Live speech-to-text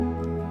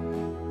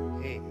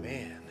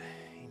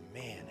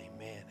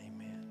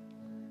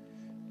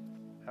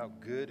How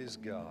good is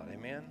God?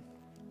 Amen?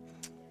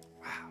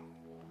 Wow.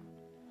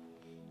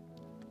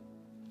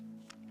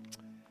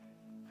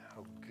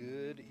 How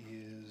good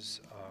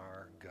is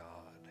our God.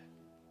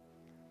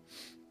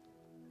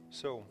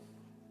 So,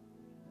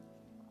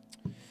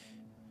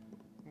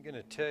 I'm going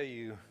to tell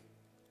you,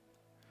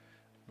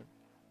 I'm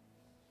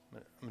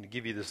going to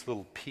give you this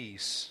little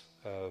piece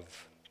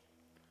of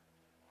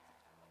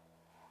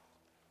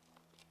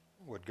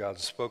what God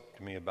spoke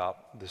to me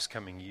about this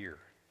coming year.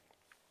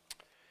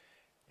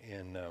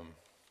 And I'm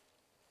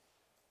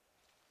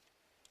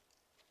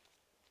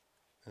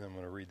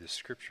going to read the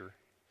scripture,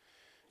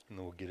 and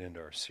then we'll get into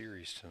our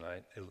series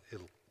tonight.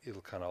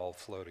 It'll kind of all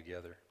flow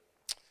together.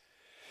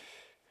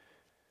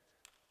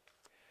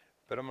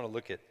 But I'm going to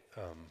look at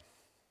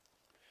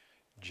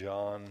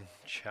John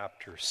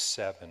chapter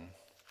 7,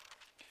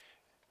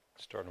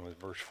 starting with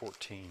verse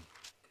 14.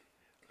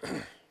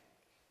 The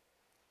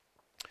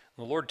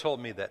Lord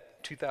told me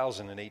that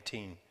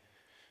 2018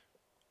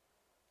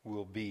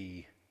 will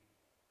be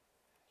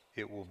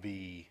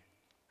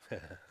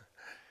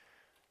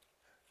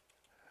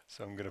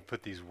so I'm going to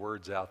put these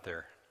words out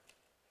there.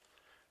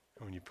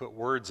 And when you put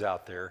words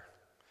out there,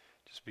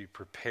 just be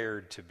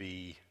prepared to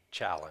be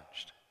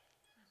challenged.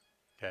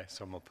 Okay,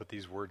 so I'm going to put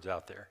these words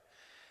out there.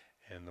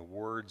 And the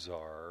words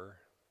are,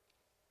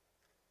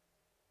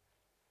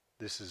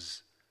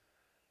 this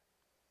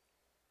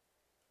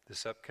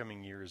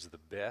upcoming year is the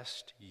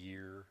best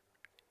year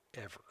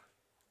ever.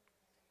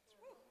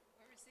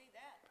 We receive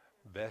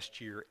that. Best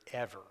year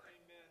ever. Amen.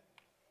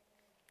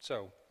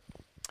 So,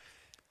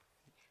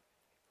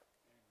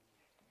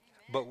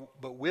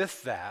 but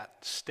with that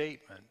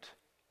statement,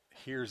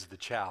 here's the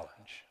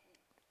challenge.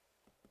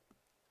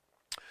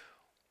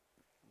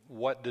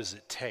 What does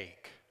it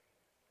take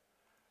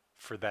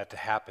for that to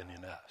happen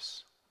in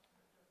us?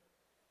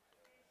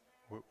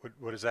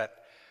 What does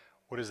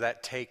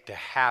that take to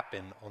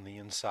happen on the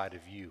inside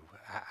of you?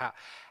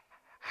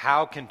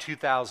 How can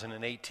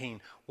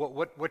 2018,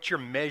 what's your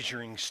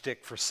measuring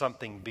stick for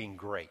something being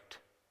great?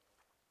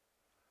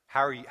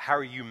 How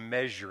are you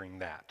measuring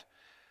that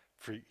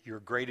for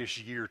your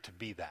greatest year to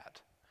be that?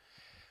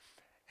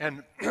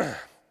 And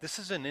this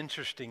is an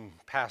interesting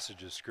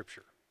passage of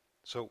Scripture.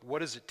 So what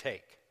does it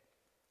take?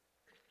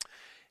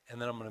 And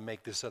then I'm going to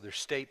make this other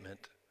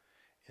statement,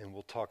 and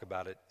we'll talk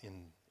about it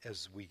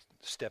as we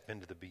step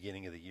into the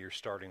beginning of the year,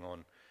 starting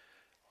on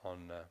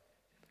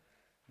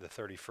the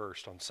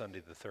 31st, on Sunday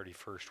the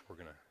 31st. We're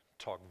going to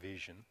talk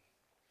vision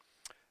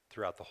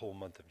throughout the whole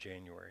month of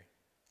January.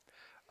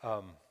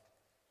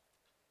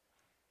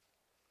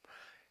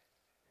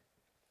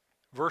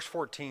 Verse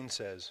 14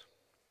 says,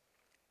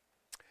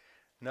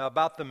 "Now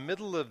about the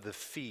middle of the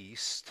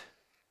feast,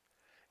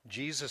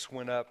 Jesus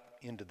went up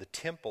into the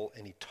temple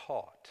and he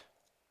taught.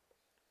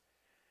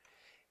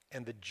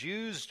 And the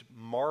Jews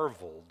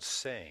marveled,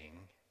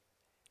 saying,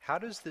 'How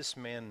does this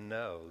man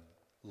know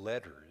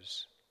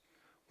letters?'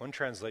 One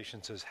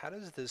translation says, 'How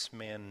does this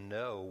man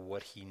know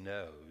what he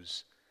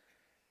knows,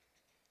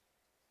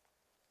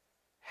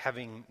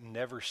 having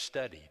never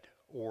studied?'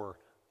 Or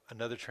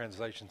another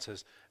translation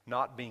says,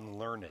 'not being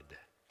learned.'"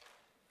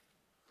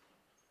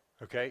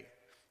 Okay?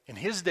 In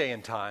his day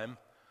and time,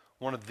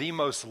 one of the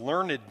most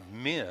learned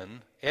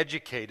men,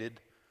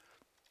 educated,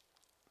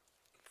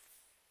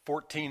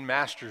 14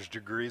 master's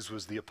degrees,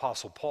 was the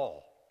Apostle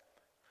Paul.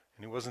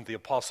 And he wasn't the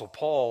Apostle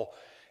Paul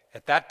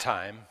at that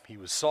time, he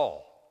was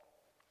Saul.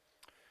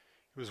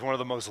 He was one of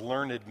the most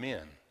learned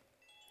men.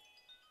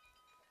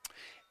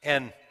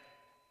 And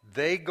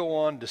they go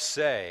on to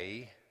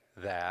say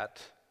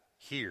that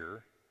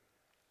here,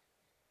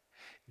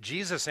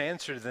 Jesus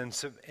answered them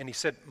and he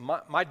said,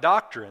 my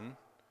doctrine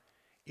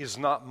is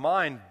not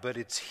mine, but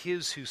it's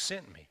his who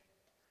sent me.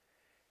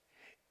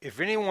 If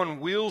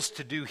anyone wills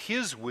to do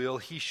his will,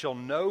 he shall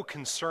know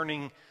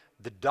concerning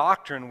the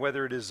doctrine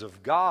whether it is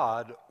of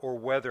God or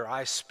whether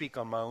I speak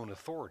on my own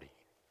authority.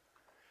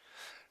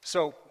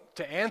 So,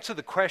 to answer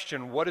the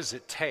question, what does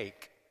it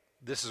take?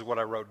 This is what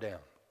I wrote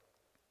down.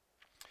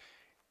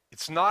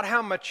 It's not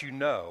how much you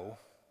know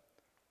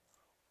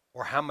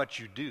or how much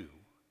you do.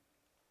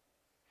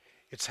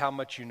 It's how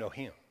much you know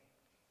him.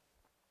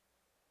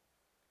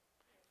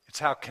 It's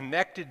how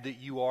connected that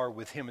you are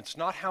with him. It's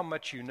not how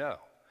much you know.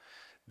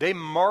 They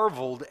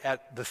marveled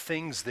at the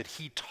things that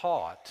he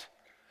taught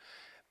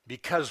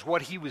because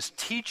what he was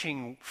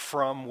teaching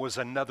from was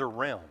another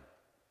realm.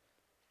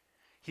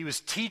 He was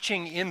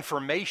teaching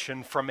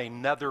information from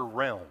another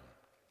realm,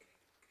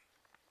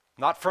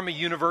 not from a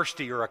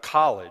university or a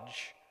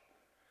college.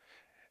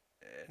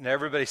 Now,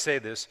 everybody say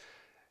this,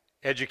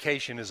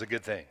 education is a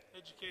good thing.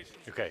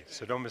 Okay,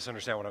 so don't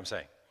misunderstand what I'm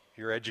saying. If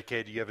you're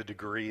educated, you have a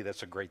degree,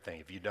 that's a great thing.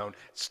 If you don't,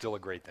 it's still a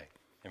great thing.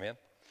 Amen?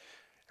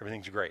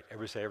 Everything's great.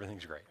 Everybody say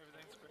everything's great.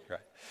 Right.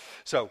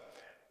 So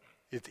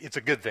it's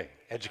a good thing.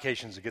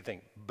 Education is a good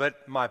thing.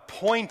 But my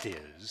point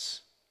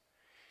is,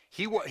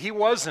 he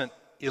wasn't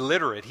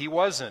illiterate. He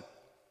wasn't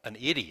an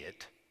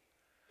idiot.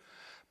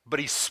 But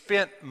he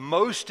spent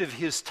most of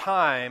his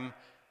time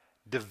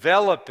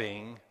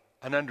developing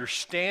an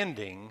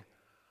understanding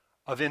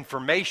of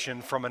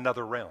information from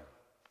another realm.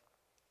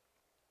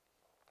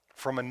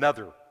 from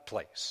another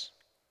place,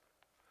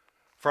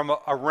 from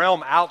a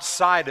realm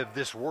outside of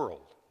this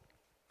world.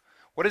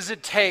 What does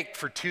it take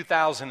for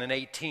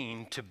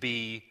 2018 to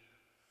be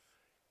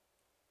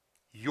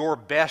your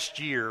best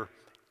year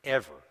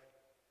ever?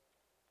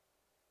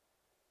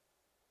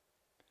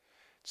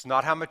 It's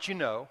not how much you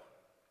know.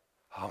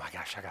 Oh my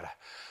gosh, I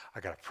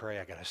gotta pray,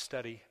 I gotta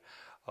study.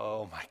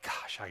 Oh my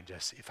gosh,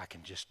 if I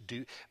can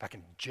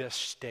just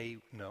stay.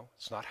 No,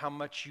 it's not how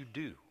much you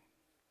do.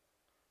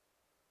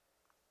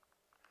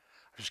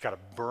 I've just got to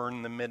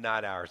burn the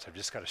midnight hours. I've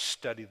just got to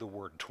study the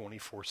Word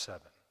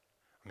 24/7.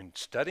 I mean,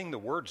 studying the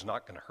Word's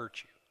not going to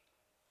hurt you.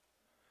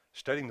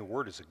 Studying the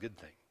Word is a good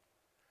thing.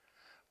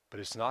 But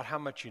it's not how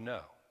much you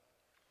know.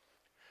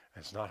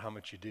 And it's not how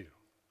much you do.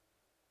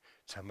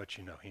 It's how much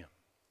you know Him.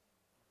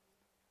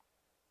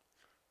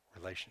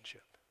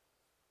 Relationship.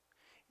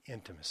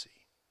 Intimacy.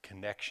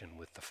 Connection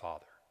with the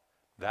Father.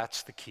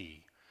 That's the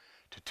key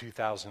to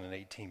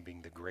 2018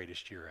 being the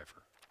greatest year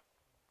ever.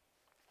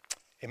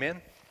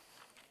 Amen?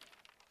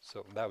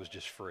 So that was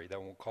just free.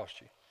 That won't cost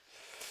you.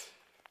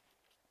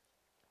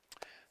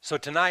 So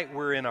tonight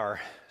we're in our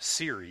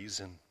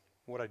series, and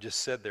what I just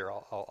said there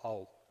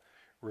I'll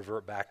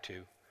revert back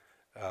to,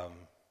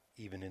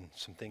 even in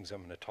some things I'm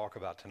going to talk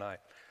about tonight.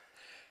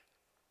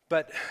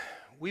 But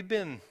we've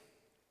been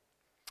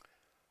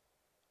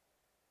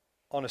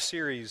on a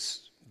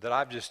series that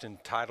I've just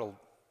entitled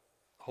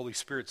Holy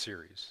Spirit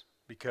series,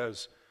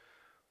 because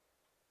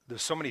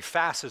there's so many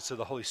facets of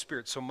the Holy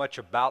Spirit, so much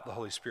about the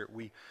Holy Spirit.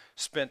 We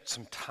spent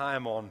some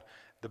time on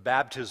the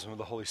baptism of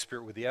the Holy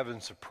Spirit with the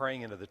evidence of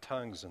praying into the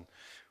tongues, and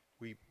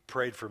we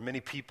prayed for many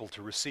people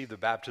to receive the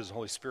baptism of the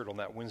Holy Spirit on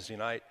that Wednesday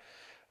night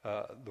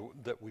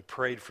that we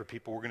prayed for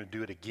people. We're going to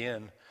do it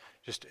again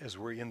just as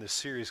we're in this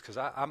series, because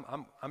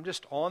I'm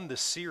just on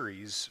this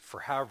series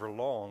for however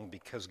long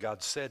because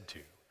God said to.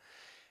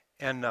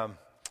 And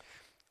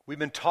we've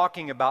been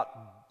talking about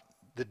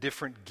the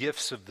different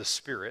gifts of the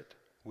Spirit.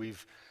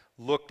 We've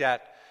looked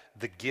at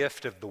the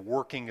gift of the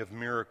working of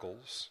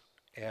miracles.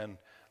 And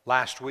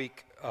last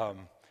week,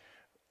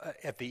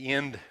 at the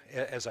end,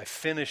 as I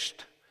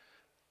finished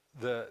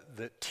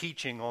the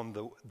teaching on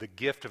the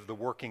gift of the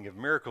working of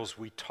miracles,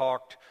 we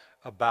talked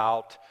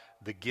about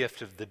the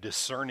gift of the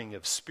discerning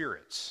of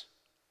spirits.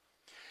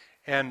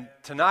 And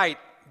tonight,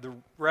 the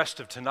rest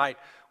of tonight,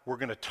 we're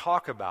going to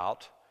talk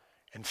about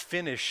and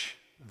finish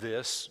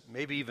this,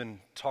 maybe even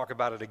talk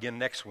about it again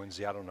next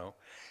Wednesday, I don't know,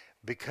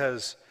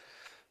 because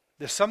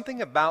there's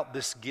something about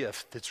this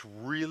gift that's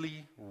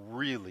really,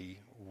 really,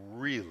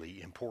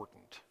 really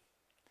important.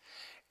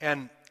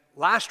 And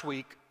last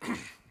week,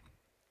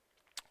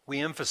 we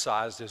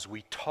emphasized as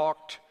we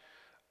talked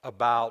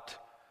about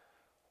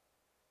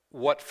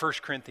what 1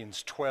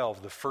 Corinthians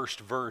 12, the first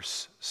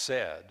verse,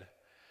 said.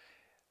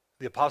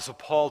 The Apostle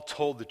Paul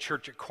told the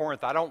church at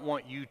Corinth, I don't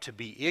want you to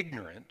be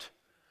ignorant.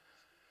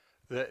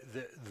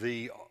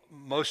 The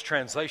most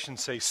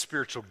translations say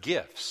spiritual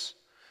gifts,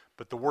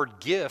 but the word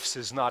gifts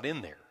is not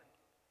in there.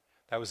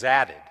 That was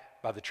added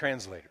by the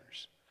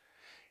translators.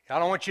 I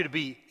don't want you to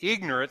be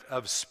ignorant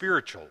of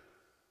spiritual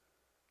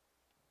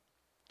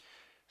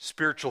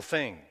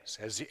things.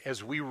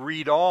 As we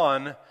read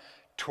on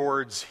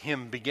towards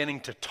him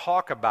beginning to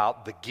talk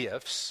about the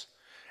gifts,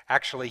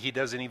 actually he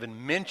doesn't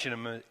even mention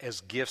them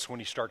as gifts when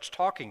he starts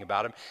talking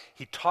about them.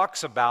 He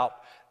talks about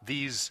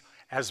these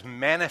as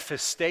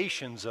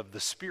manifestations of the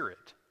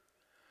Spirit.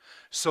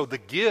 So the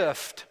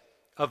gift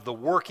of the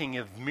working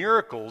of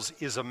miracles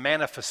is a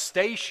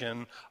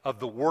manifestation of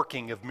the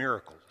working of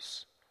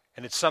miracles.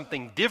 And it's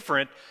something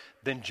different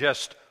than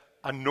just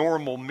a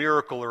normal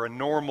miracle or a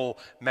normal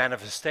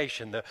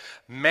manifestation. The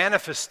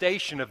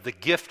manifestation of the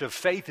gift of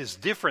faith is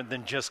different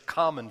than just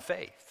common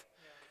faith.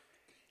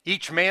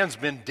 Each man's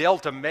been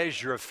dealt a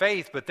measure of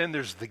faith, but then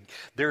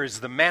there is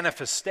the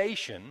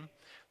manifestation.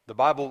 The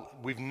Bible,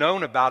 we've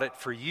known about it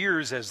for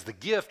years as the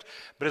gift,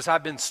 but as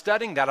I've been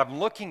studying that, I'm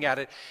looking at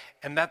it,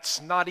 and that's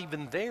not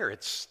even there.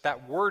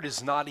 That word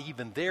is not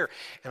even there.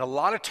 And a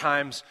lot of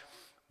times,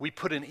 we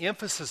put an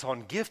emphasis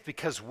on gift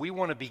because we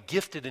want to be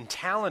gifted and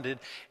talented,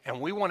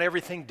 and we want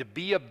everything to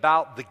be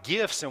about the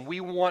gifts, and we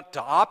want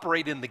to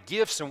operate in the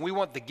gifts, and we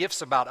want the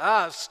gifts about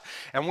us,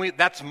 and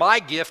that's my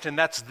gift, and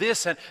that's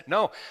this. And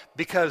no,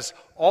 because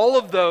all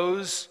of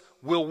those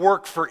will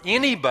work for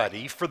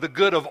anybody for the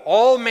good of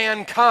all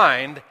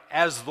mankind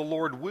as the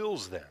Lord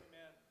wills them.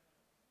 Amen.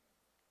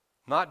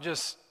 Not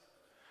just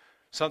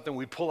something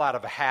we pull out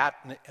of a hat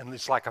and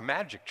it's like a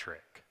magic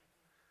trick.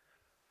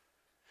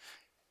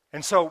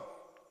 And so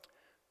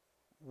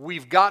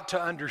we've got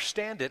to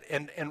understand it.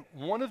 And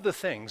one of the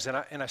things, and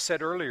I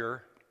said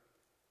earlier,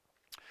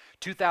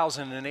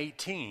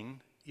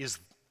 2018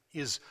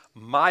 is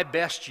my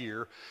best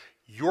year,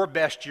 your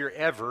best year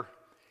ever,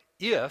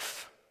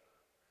 if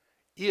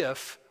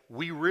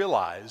we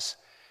realize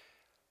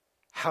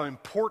how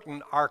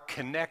important our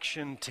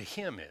connection to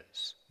Him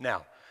is.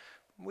 Now,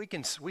 we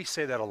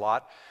say that a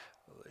lot.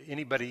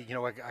 Anybody,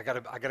 I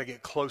gotta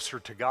get closer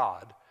to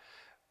God.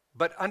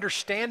 But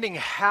understanding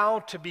how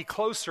to be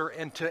closer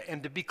and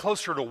to be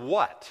closer to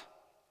what?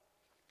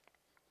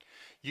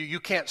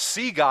 You can't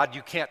see God,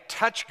 you can't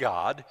touch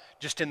God,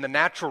 just in the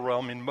natural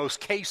realm in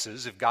most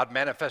cases. If God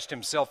manifests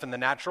himself in the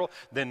natural,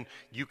 then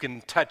you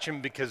can touch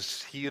him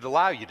because he would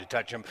allow you to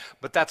touch him.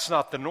 But that's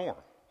not the norm.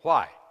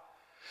 Why?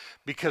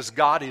 Because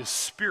God is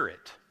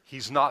spirit.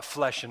 He's not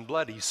flesh and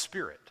blood, he's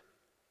spirit.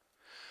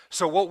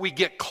 So what we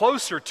get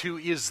closer to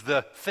is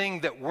the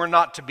thing that we're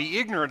not to be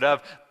ignorant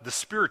of, the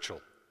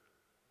spiritual.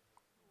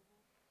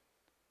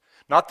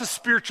 Not the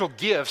spiritual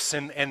gifts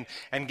and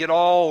get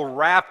all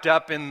wrapped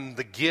up in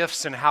the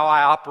gifts and how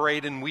I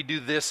operate and we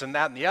do this and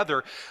that and the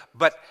other,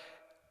 but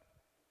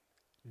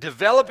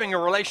developing a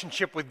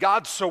relationship with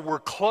God so we're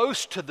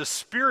close to the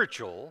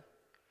spiritual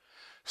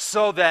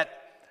so that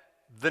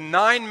the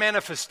 9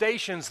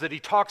 manifestations that he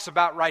talks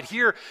about right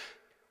here,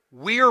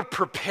 we're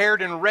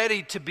prepared and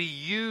ready to be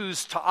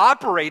used to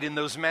operate in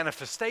those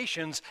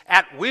manifestations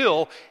at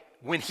will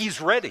when he's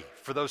ready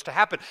for those to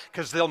happen.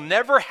 Because they'll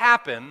never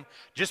happen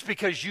just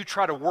because you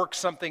try to work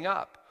something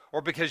up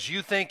or because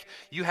you think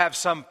you have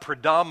some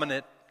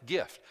predominant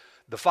gift.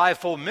 The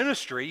fivefold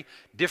ministry,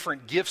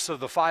 different gifts of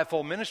the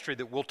fivefold ministry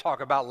that we'll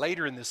talk about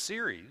later in this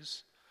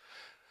series,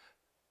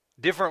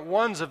 different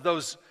ones of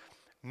those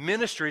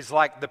ministries,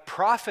 like the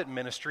prophet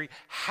ministry,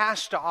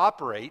 has to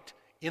operate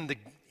in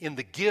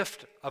the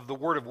gift of the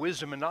word of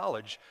wisdom and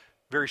knowledge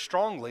very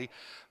strongly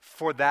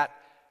for that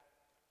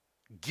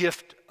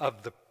gift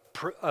of the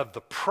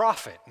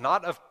prophet,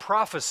 not of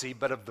prophecy,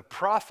 but of the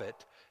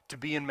prophet to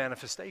be in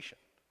manifestation,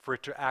 for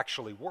it to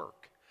actually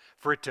work,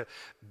 for it to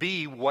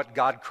be what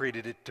God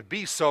created it to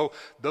be. So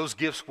those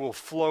gifts will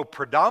flow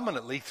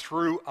predominantly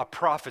through a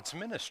prophet's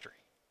ministry.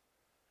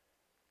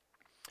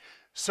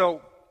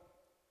 So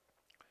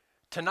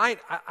tonight,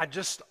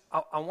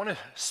 I want to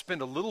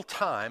spend a little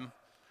time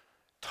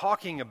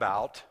talking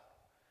about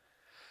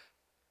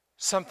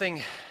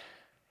something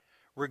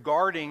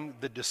regarding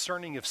the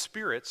discerning of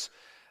spirits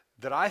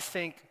that I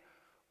think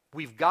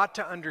we've got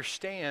to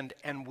understand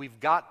and we've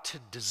got to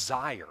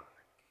desire.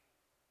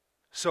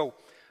 So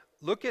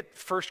look at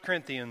 1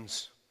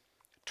 Corinthians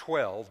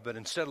 12, but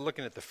instead of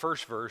looking at the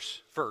first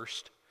verse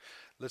first,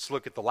 let's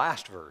look at the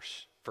last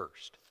verse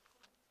first.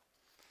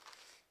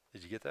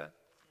 Did you get that?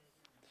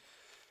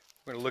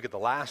 We're going to look at the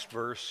last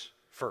verse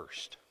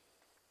first.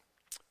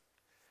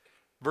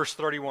 Verse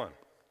 31.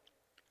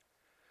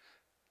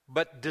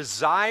 But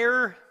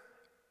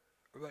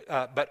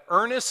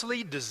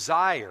earnestly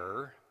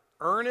desire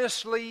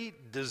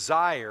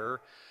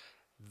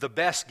the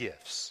best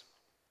gifts.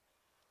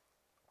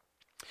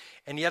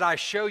 And yet I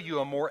show you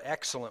a more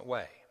excellent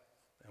way.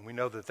 And we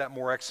know that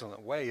more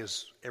excellent way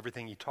is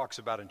everything he talks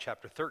about in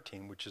chapter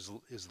 13, which is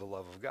the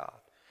love of God.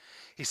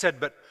 He said,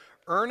 but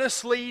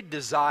earnestly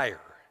desire.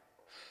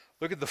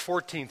 Look at the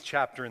 14th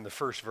chapter in the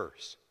first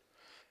verse.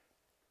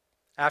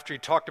 After he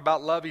talked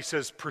about love, he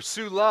says,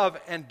 pursue love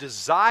and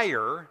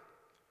desire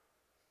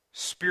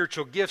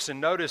spiritual gifts.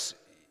 And notice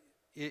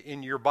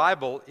in your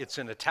Bible, it's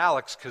in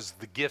italics because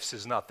the gifts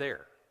is not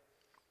there.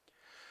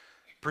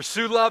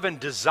 Pursue love and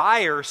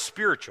desire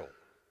spiritual,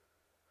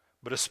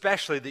 but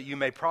especially that you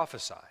may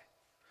prophesy.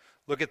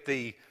 Look at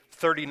the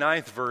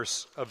 39th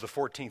verse of the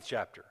 14th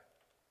chapter.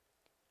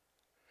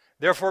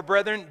 Therefore,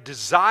 brethren,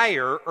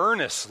 desire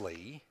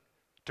earnestly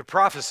to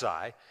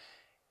prophesy,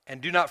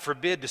 and do not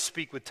forbid to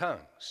speak with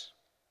tongues.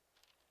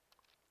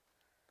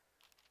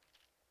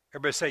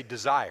 Everybody say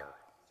desire.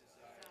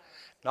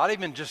 Not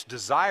even just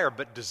desire,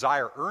 but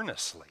desire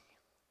earnestly.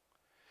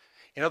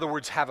 In other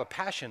words, have a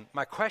passion.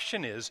 My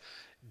question is,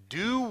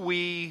 do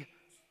we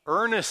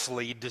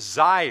earnestly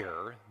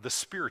desire the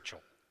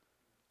spiritual?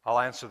 I'll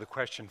answer the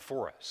question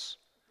for us.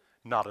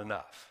 Not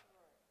enough.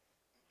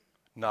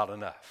 Not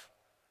enough.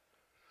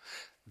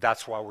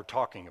 That's why we're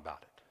talking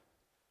about it.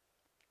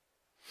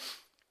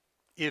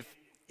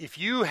 If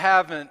you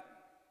haven't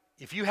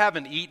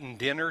eaten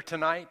dinner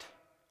tonight,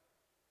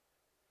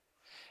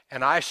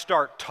 and I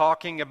start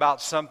talking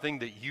about something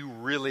that you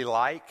really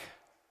like,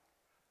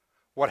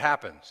 what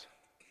happens?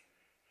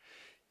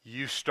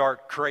 You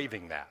start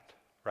craving that,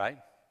 right?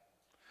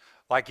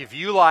 Like if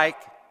you like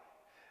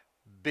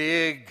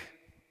big,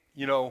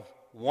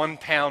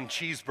 1-pound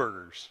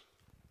cheeseburgers,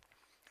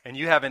 and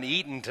you haven't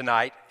eaten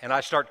tonight, and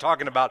I start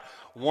talking about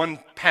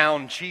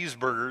 1-pound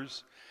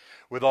cheeseburgers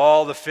with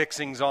all the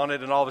fixings on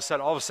it, and all of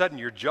a sudden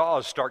your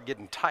jaws start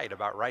getting tight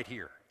about right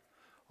here.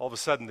 All of a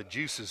sudden the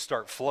juices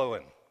start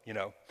flowing,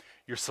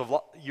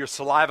 Your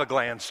saliva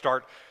glands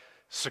start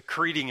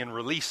secreting and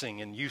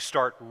releasing, and you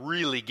start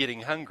really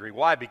getting hungry.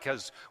 Why?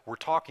 Because we're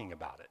talking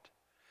about it.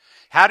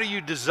 How do you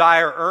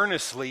desire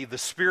earnestly the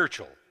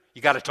spiritual?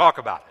 You got to talk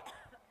about it.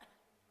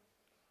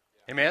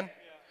 Amen?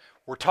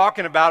 We're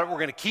talking about it. We're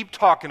going to keep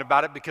talking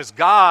about it because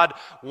God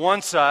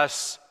wants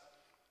us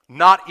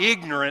not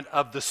ignorant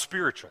of the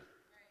spiritual.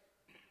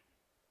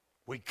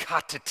 We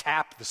got to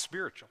tap the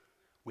spiritual.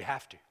 We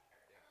have to.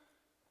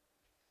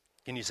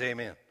 Can you say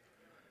amen?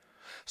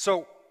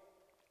 So,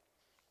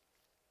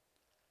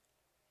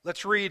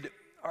 let's read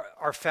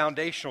our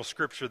foundational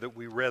scripture that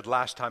we read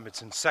last time.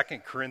 It's in 2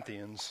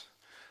 Corinthians,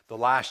 the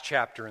last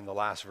chapter and the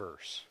last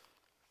verse.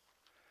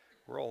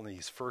 We're all in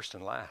these first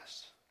and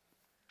last.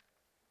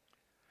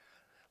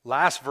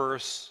 Last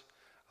verse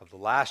of the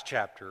last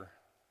chapter of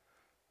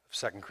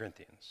 2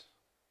 Corinthians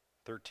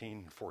 13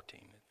 and 14.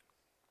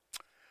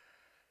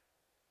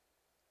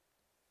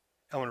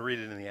 I want to read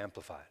it in the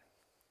Amplified.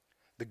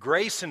 The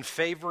grace and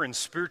favor and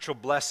spiritual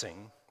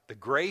blessing, the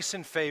grace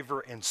and favor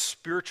and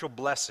spiritual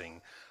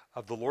blessing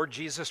of the Lord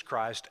Jesus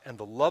Christ and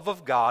the love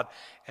of God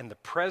and the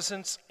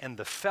presence and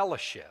the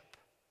fellowship,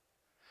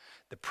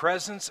 the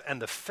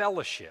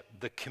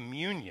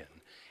communion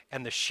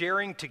and the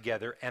sharing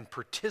together and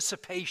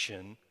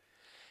participation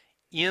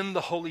in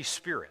the Holy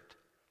Spirit.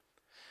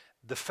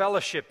 The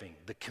fellowshipping,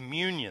 the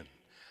communion,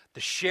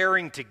 the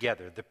sharing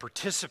together, the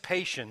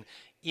participation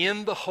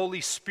in the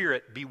Holy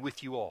Spirit be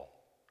with you all.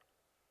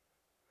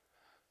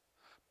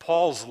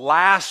 Paul's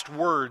last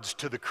words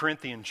to the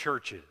Corinthian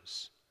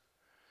churches: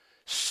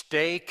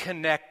 stay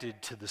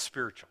connected to the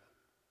spiritual.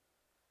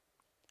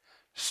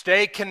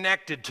 Stay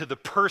connected to the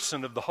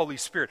person of the Holy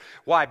Spirit.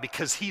 Why?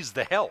 Because He's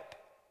the help.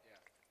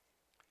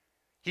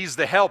 He's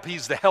the help.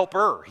 He's the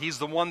helper. He's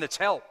the one that's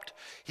helped.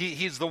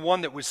 He's the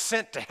one that was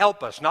sent to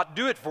help us, not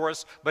do it for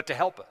us, but to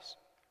help us.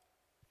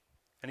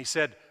 And he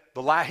said,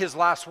 his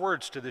last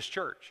words to this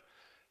church: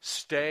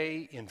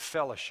 stay in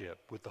fellowship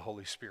with the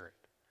Holy Spirit.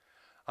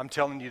 I'm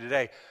telling you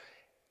today,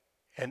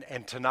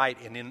 and tonight,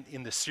 and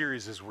in the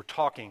series as we're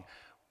talking,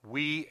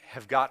 we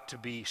have got to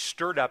be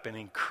stirred up and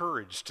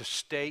encouraged to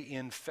stay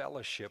in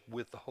fellowship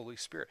with the Holy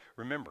Spirit.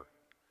 Remember,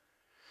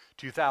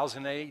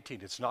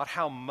 2018, it's not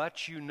how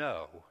much you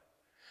know,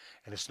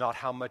 and it's not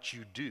how much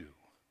you do.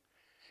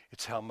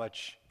 It's how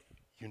much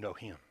you know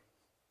Him.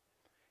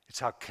 It's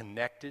how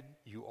connected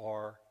you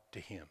are to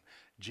Him.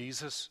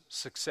 Jesus'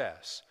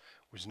 success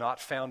was not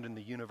found in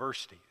the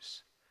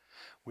universities.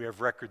 We have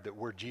record that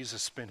where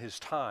Jesus spent His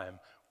time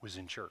was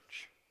in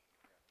church.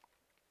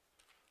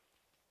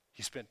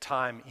 He spent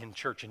time in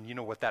church, and you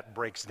know what that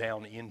breaks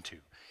down into.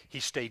 He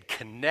stayed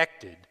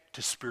connected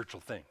to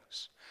spiritual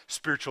things,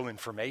 spiritual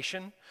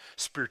information,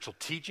 spiritual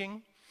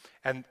teaching,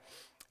 and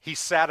he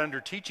sat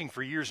under teaching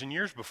for years and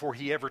years before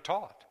he ever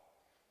taught.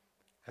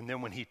 And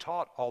then when he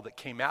taught, all that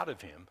came out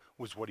of him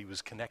was what he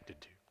was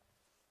connected to.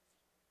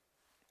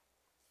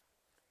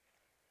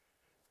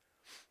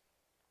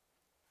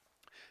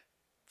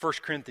 1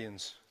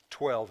 Corinthians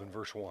 12 and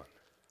verse 1.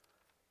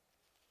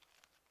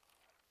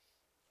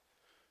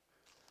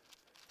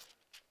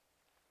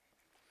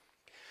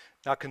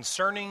 Now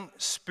concerning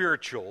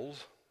spiritual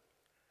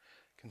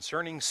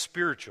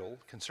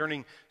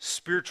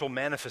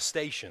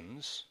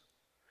manifestations,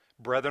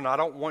 brethren, I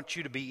don't want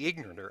you to be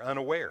ignorant or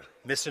unaware,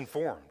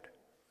 misinformed.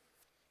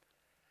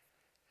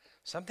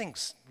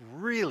 Something's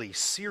really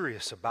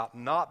serious about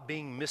not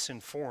being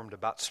misinformed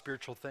about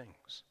spiritual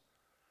things.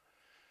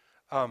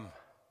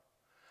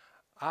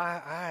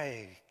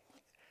 I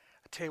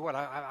tell you what,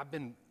 I've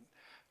been,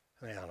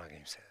 I'm not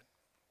going to say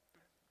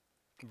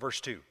it.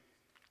 Verse 2.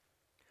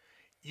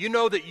 You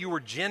know that you were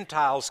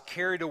Gentiles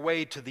carried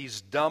away to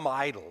these dumb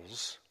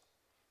idols,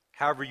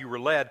 however you were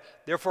led.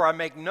 Therefore I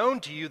make known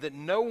to you that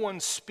no one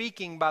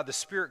speaking by the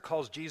Spirit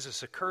calls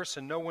Jesus a curse,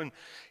 and no one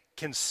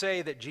can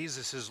say that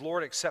Jesus is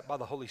Lord except by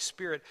the Holy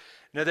Spirit.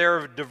 Now there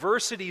are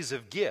diversities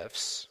of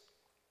gifts,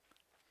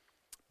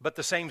 but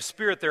the same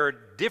Spirit. There are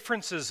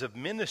differences of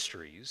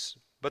ministries,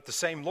 but the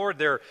same Lord.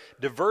 There are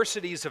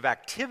diversities of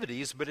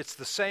activities, but it's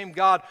the same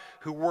God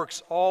who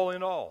works all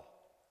in all.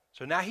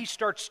 So now he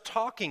starts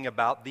talking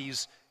about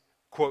these,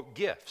 quote,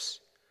 gifts.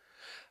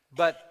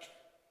 But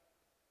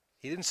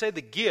he didn't say the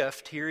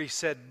gift here. He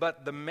said,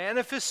 but the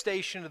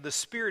manifestation of the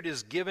Spirit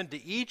is given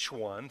to each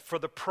one for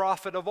the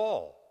profit of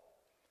all.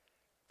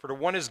 For to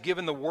one is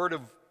given the word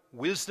of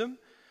wisdom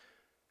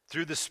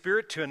through the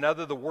Spirit, to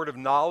another the word of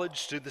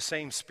knowledge through the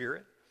same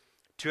Spirit,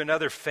 to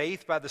another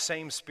faith by the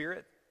same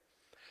Spirit,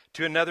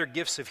 to another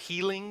gifts of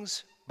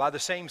healings by the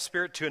same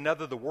Spirit, to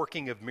another the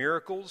working of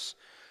miracles,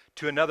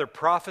 to another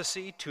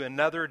prophecy, to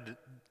another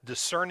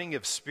discerning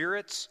of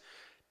spirits,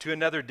 to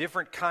another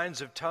different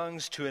kinds of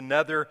tongues, to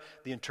another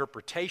the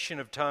interpretation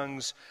of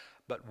tongues.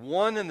 But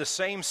one and the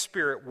same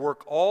Spirit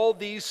work all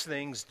these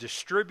things,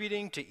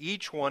 distributing to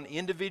each one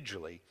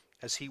individually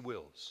as He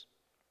wills.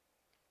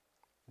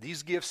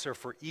 These gifts are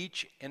for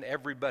each and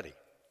everybody.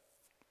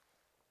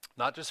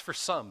 Not just for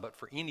some, but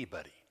for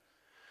anybody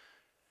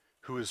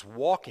who is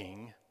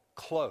walking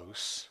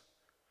close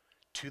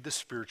to the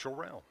spiritual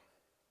realm,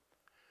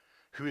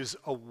 who is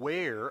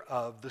aware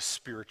of the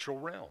spiritual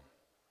realm.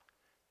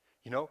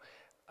 You know,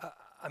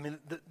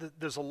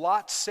 there's a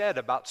lot said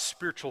about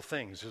spiritual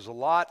things. There's a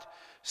lot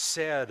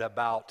said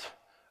about,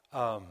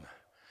 the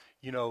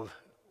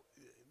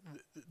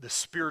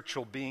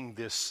spiritual being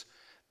this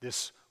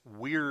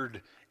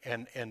weird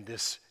and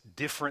this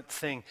different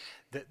thing.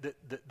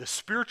 The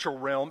spiritual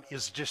realm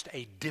is just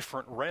a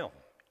different realm.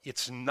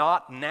 It's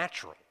not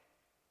natural.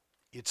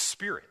 It's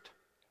spirit.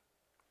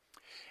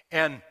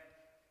 And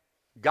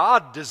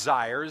God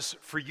desires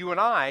for you and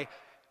I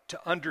to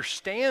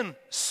understand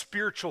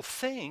spiritual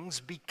things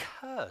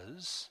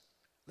because,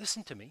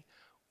 listen to me,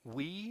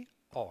 we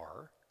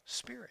are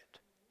spirit.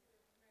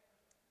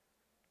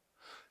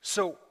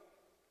 So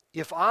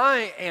if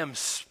I am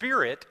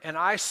spirit and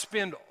I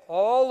spend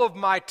all of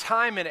my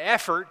time and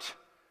effort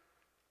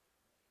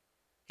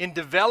in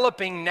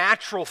developing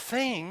natural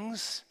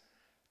things,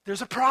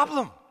 there's a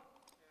problem.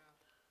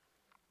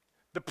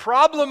 The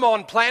problem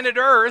on planet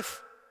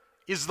Earth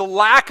is the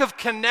lack of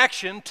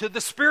connection to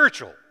the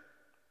spiritual.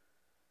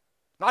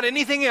 Not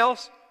anything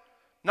else.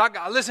 Not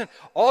God. Listen,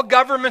 all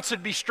governments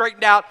would be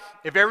straightened out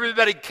if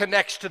everybody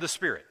connects to the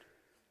Spirit.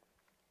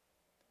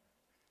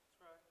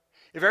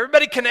 If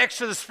everybody connects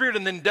to the Spirit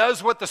and then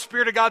does what the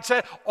Spirit of God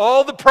said,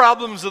 all the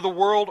problems of the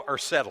world are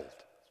settled.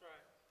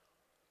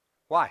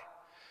 Why?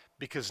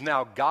 Because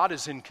now God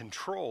is in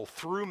control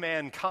through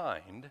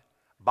mankind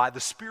by the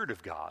Spirit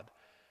of God,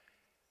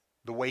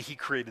 the way He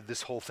created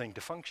this whole thing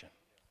to function.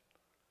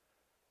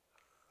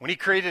 When He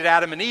created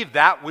Adam and Eve,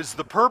 that was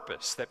the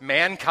purpose, that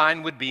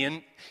mankind would be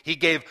in. He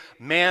gave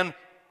man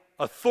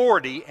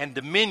authority and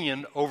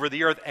dominion over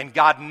the earth, and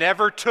God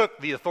never took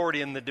the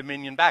authority and the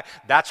dominion back.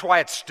 That's why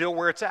it's still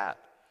where it's at.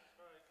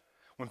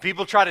 When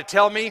people try to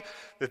tell me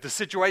that the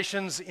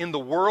situations in the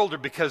world are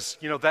because,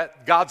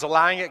 that God's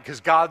allowing it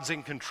because God's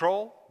in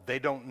control, they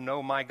don't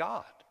know my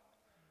God.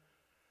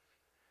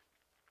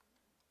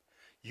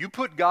 You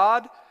put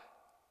God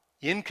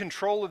in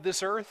control of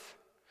this earth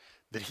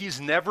that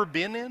He's never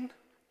been in.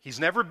 He's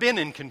never been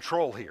in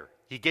control here.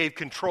 He gave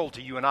control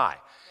to you and I.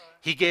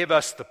 He gave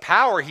us the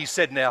power. He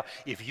said, now,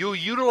 if you'll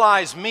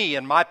utilize me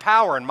and my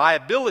power and my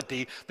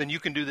ability, then you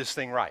can do this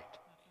thing right.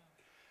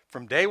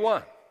 From day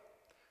one,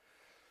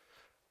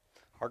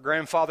 our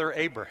grandfather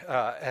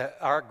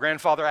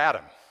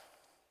Adam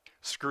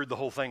screwed the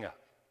whole thing up.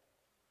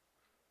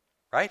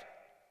 Right?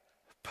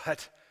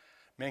 But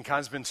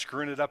mankind's been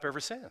screwing it up ever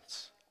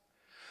since.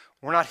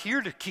 We're not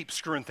here to keep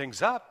screwing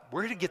things up.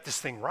 We're here to get this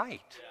thing right.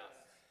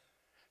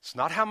 It's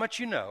not how much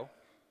you know.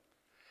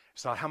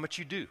 It's not how much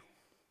you do.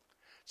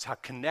 It's how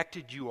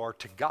connected you are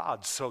to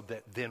God so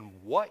that then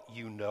what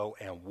you know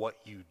and what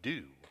you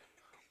do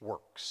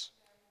works.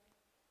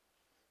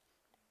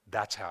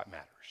 That's how it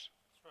matters.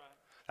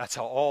 That's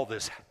how all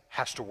this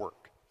has to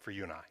work for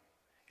you and I.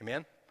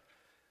 Amen?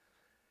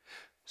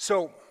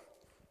 So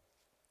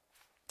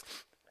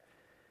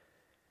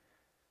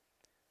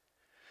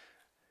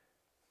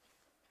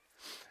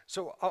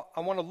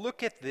I want to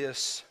look at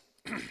this.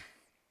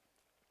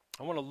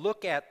 I want to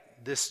look at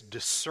this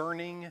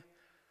discerning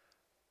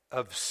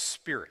of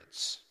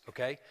spirits,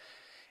 okay?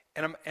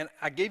 And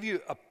I gave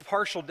you a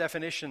partial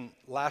definition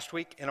last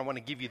week, and I want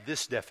to give you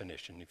this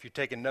definition. If you're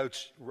taking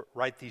notes,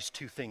 write these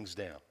two things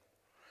down.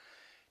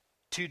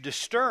 To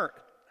discern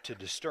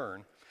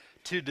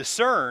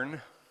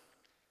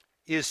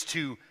is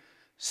to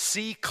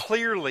see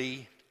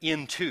clearly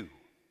into,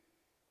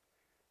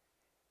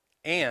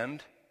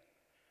 and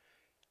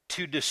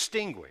to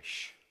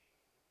distinguish.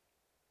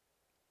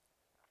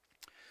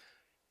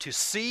 To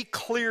see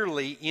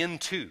clearly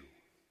into,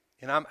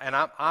 and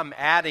I'm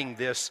adding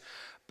this,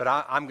 but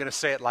I'm going to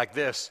say it like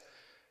this.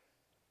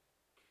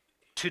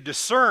 To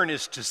discern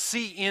is to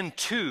see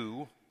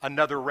into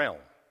another realm.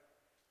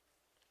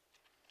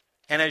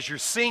 And as you're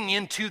seeing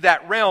into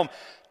that realm,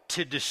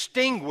 to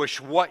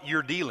distinguish what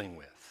you're dealing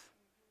with.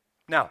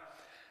 Now,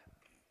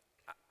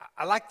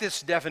 I like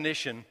this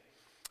definition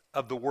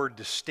of the word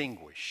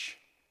distinguish.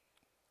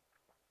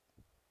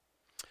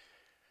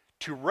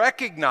 To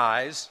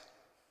recognize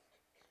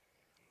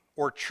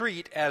or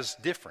treat as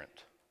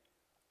different.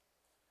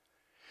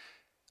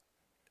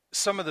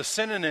 Some of the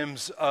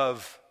synonyms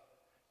of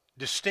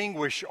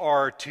distinguish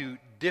are to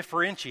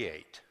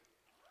differentiate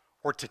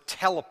or to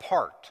tell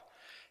apart,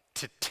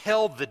 to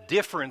tell the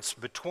difference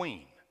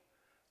between.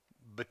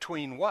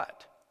 Between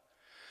what?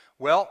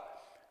 Well,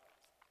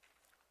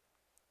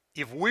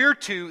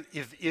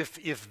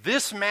 if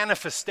this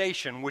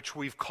manifestation, which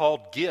we've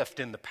called gift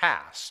in the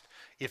past,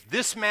 if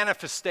this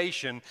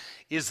manifestation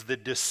is the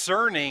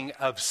discerning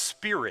of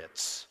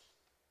spirits,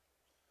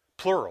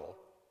 plural,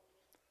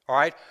 all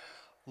right,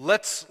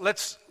 let's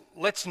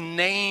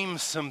name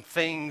some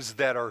things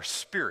that are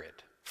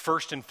spirit.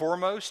 First and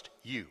foremost,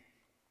 you.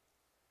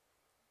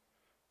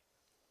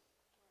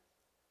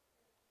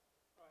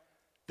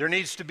 There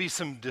needs to be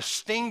some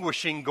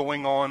distinguishing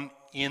going on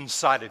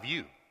inside of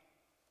you.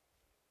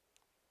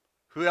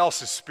 Who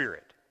else is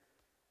spirit?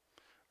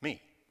 Me.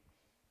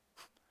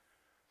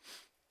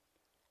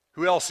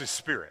 Who else is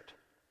spirit?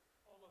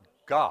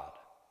 God.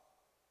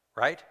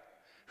 Right?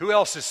 Who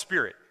else is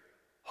spirit?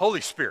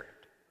 Holy Spirit.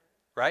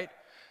 Right?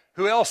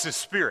 Who else is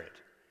spirit?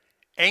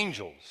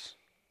 Angels.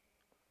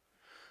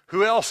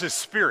 Who else is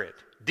spirit?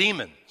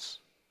 Demons.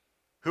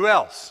 Who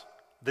else?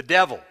 The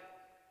devil.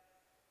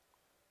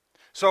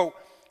 So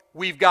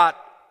we've got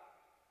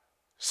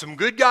some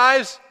good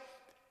guys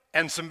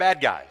and some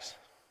bad guys.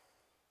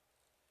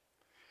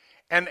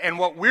 And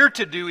what we're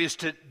to do is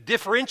to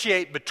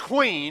differentiate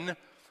between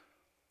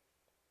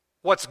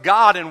what's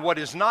God and what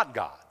is not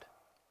God.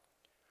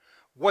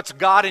 What's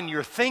God in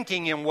your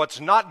thinking and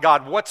what's not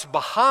God. What's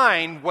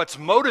behind what's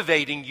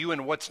motivating you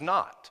and what's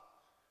not.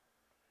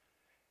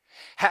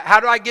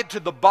 How do I get to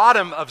the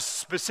bottom of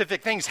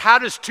specific things? How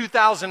does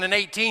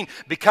 2018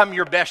 become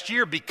your best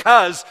year?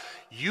 Because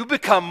you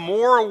become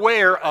more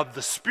aware of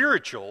the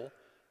spiritual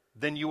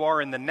than you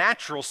are in the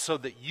natural, so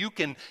that you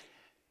can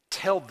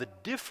tell the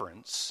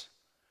difference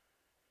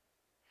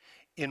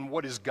in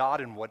what is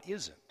God and what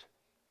isn't.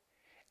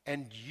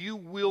 And you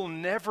will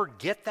never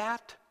get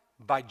that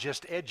by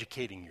just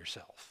educating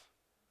yourself.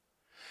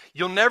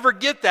 You'll never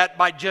get that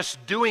by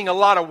just doing a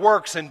lot of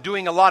works and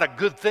doing a lot of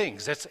good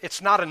things.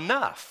 It's not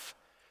enough.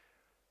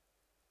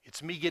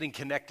 It's me getting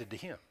connected to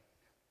Him.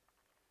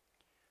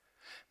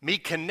 Me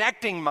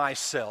connecting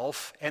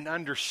myself and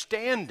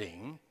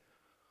understanding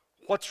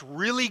what's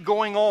really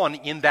going on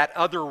in that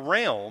other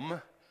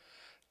realm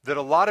that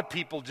a lot of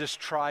people just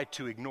try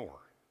to ignore.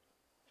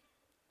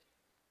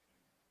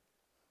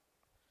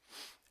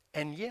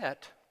 And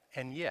yet,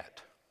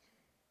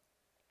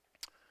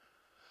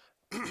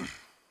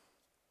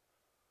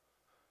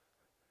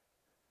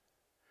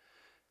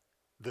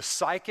 the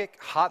psychic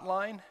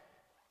hotline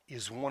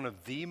is one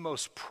of the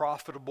most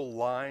profitable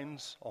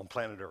lines on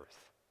planet Earth.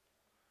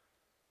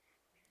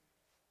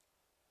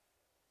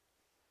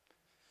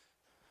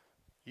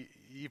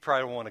 You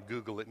probably don't want to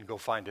Google it and go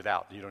find it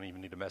out. You don't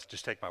even need to mess.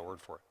 Just take my word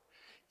for it.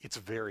 It's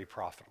very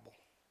profitable.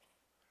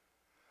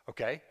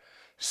 Okay?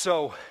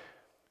 So,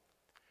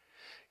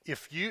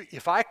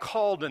 if I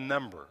called a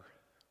number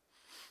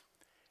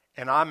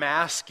and I'm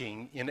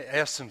asking, in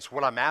essence,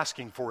 what I'm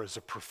asking for is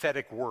a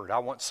prophetic word. I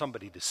want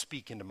somebody to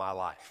speak into my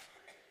life.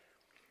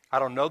 I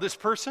don't know this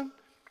person,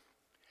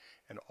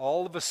 and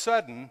all of a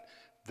sudden,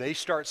 they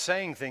start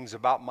saying things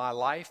about my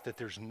life that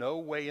there's no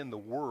way in the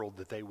world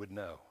that they would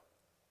know.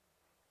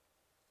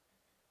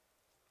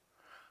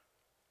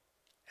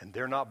 And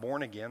they're not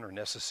born again, or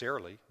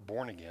necessarily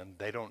born again.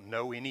 They don't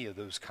know any of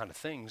those kind of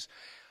things.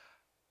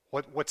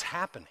 What's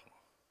happening?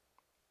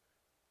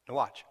 Now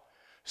watch.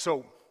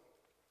 So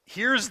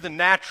here's the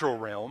natural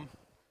realm,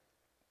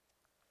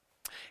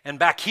 and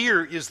back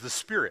here is the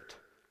spirit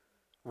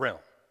realm.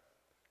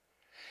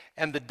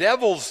 And the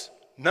devil's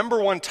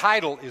number one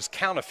title is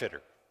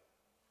counterfeiter.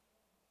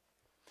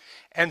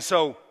 And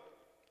so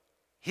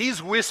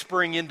he's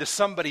whispering into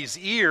somebody's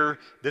ear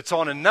that's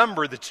on a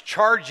number that's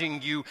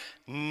charging you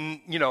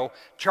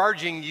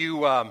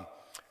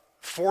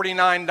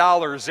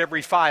 $49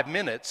 every 5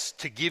 minutes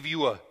to give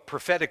you a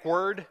prophetic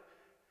word.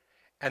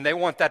 And they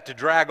want that to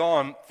drag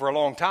on for a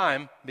long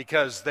time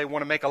because they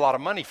want to make a lot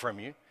of money from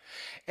you.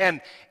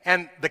 And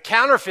the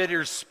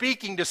counterfeiter is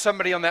speaking to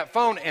somebody on that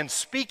phone and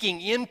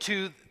speaking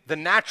into the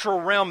natural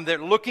realm. They're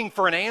looking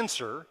for an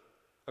answer,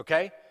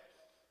 okay?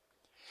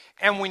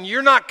 And when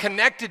you're not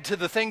connected to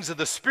the things of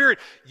the Spirit,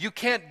 you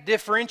can't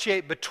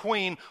differentiate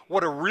between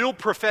what a real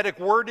prophetic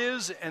word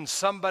is and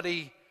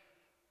somebody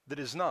that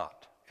is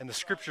not. And the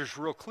Scripture's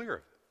real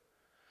clear.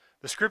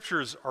 The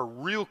Scriptures are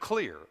real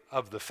clear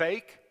of the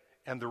fake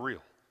and the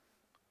real.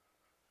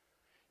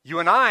 You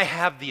and I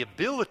have the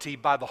ability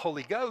by the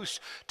Holy Ghost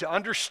to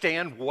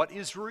understand what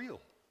is real.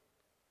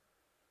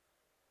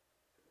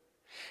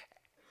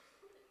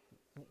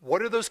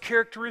 What are those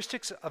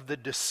characteristics of the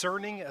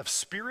discerning of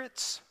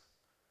spirits?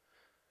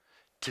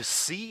 To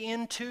see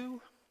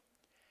into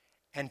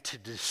and to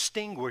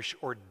distinguish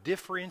or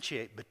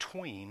differentiate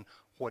between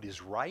what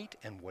is right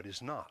and what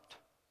is not.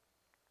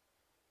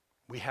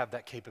 We have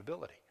that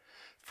capability.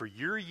 For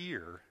your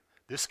year,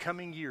 this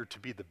coming year, to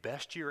be the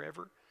best year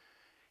ever,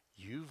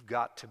 you've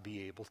got to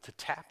be able to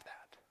tap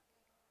that.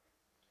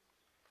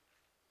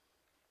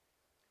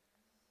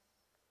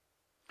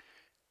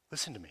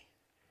 Listen to me.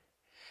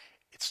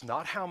 It's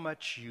not how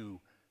much you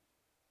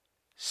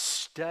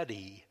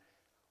study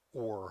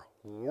or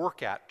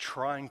work at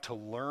trying to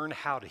learn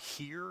how to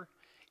hear.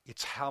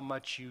 It's how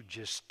much you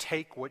just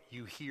take what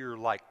you hear,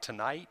 like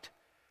tonight,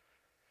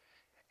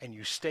 and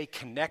you stay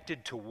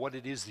connected to what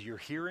it is that you're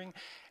hearing,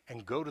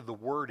 and go to the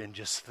Word and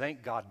just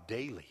thank God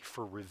daily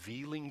for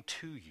revealing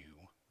to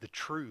you the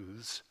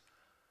truths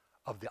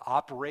of the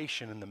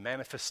operation and the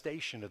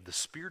manifestation of the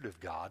Spirit of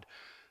God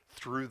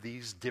through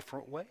these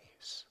different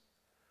ways.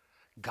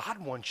 God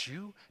wants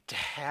you to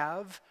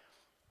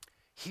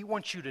He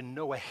wants you to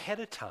know ahead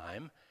of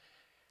time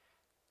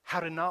how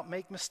to not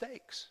make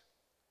mistakes,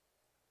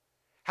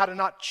 how to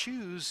not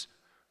choose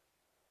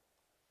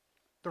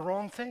the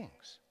wrong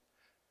things.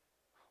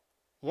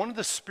 One of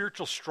the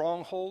spiritual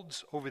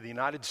strongholds over the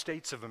United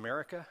States of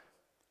America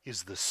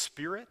is the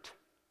spirit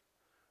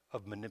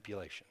of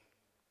manipulation.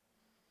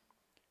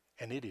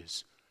 And it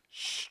is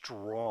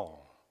strong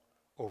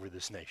over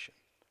this nation.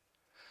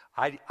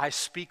 I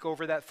speak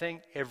over that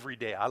thing every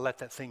day. I let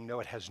that thing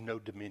know it has no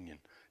dominion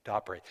to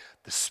operate.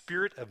 The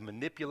spirit of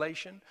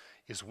manipulation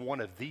is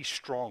one of the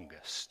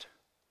strongest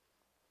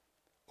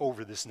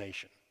over this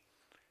nation.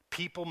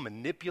 People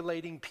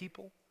manipulating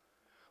people,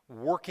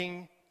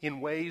 working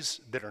in ways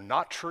that are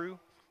not true.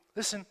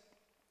 Listen,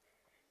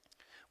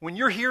 when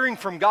you're hearing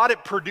from God,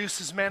 it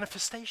produces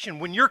manifestation.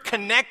 When you're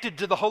connected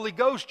to the Holy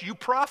Ghost, you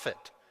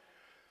profit.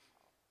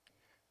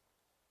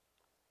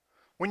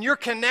 When you're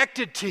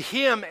connected to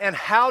Him and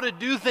how to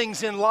do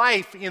things in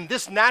life, in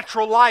this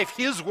natural life,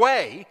 His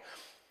way,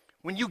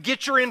 When you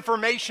get your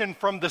information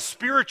from the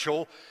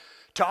spiritual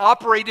to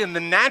operate in the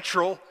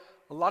natural,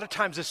 a lot of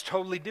times it's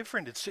totally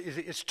different.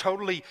 It's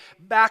totally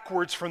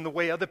backwards from the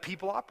way other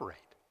people operate.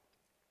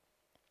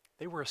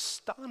 They were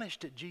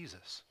astonished at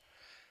Jesus.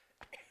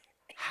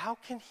 How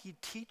can he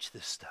teach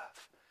this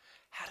stuff?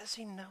 How does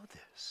he know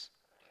this?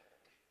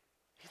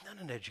 He's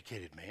not an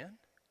educated man.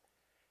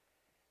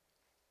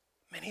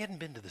 Man, he hadn't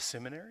been to the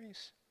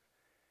seminaries.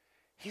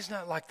 He's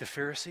not like the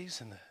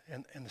Pharisees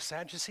and the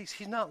Sadducees.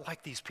 He's not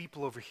like these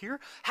people over here.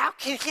 How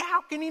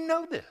can he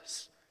know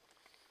this?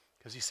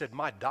 Because he said,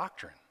 my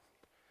doctrine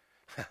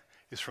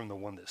is from the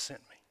one that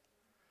sent me.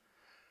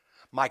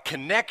 My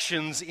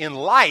connections in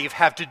life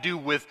have to do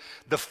with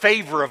the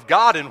favor of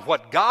God and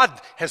what God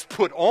has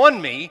put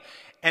on me,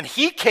 and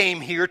he came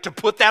here to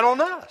put that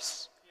on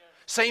us. Yeah.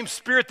 Same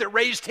Spirit that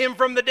raised him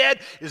from the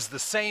dead is the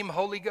same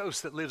Holy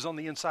Ghost that lives on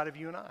the inside of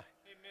you and I.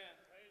 Amen.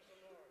 Praise the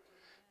Lord.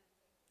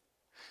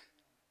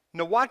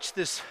 Now watch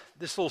this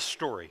little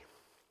story.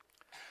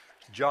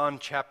 John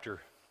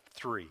chapter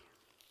 3.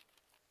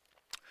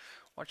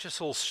 Watch this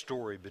little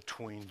story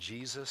between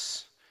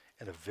Jesus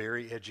and a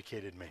very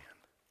educated man.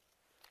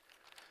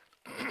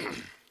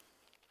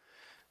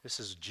 This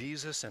is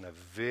Jesus and a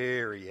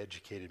very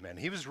educated man.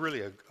 He was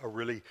really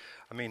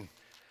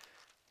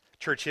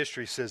church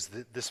history says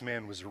that this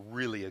man was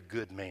really a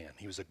good man.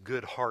 He was a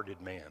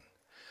good-hearted man.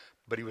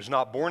 But he was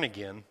not born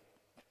again,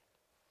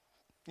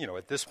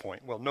 at this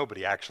point. Well,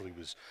 nobody actually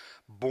was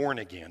born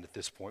again at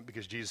this point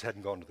because Jesus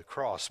hadn't gone to the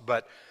cross.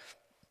 But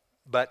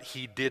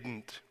he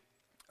didn't,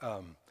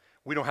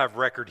 we don't have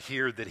record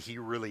here that he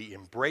really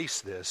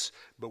embraced this,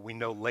 but we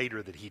know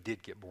later that he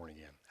did get born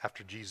again.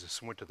 After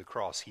Jesus went to the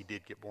cross, he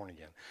did get born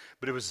again.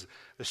 But it was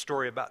the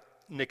story about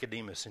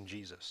Nicodemus and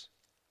Jesus.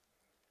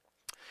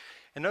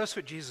 And notice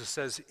what Jesus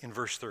says in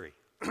verse 3.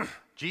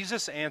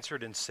 Jesus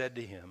answered and said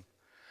to him,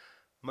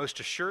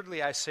 most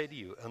assuredly I say to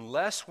you,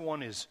 unless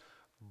one is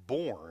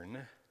born,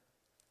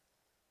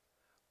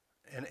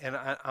 and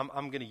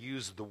I'm going to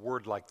use the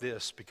word like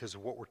this because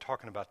of what we're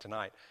talking about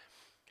tonight.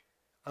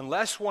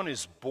 Unless one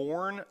is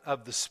born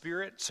of the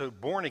Spirit, so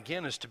born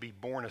again is to be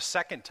born a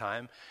second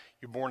time.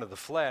 You're born of the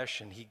flesh,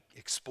 and he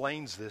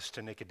explains this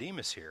to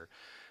Nicodemus here.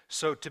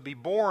 So to be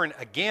born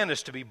again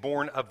is to be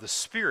born of the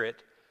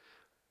Spirit.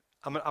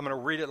 I'm going to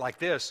read it like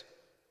this.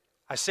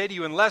 I say to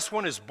you, unless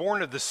one is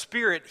born of the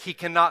Spirit, he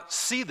cannot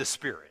see the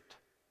Spirit.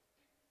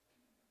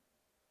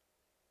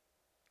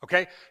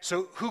 Okay?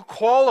 So who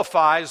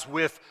qualifies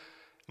with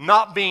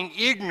not being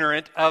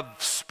ignorant of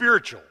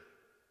spiritual?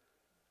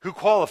 Who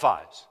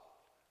qualifies?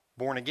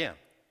 Born again.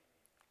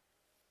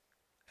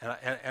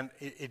 And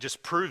it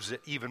just proves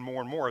it even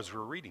more and more as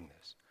we're reading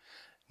this.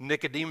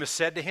 Nicodemus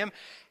said to him,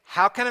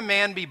 how can a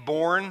man be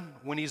born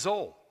when he's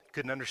old?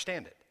 Couldn't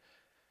understand it.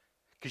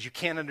 Because you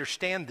can't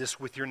understand this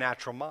with your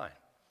natural mind.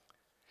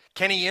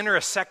 Can he enter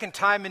a second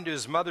time into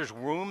his mother's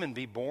womb and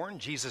be born?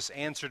 Jesus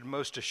answered,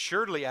 most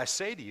assuredly I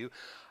say to you,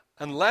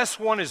 unless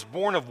one is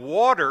born of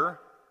water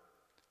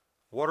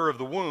of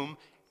the womb,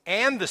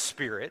 and the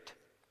Spirit,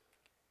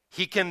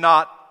 he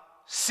cannot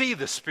see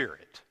the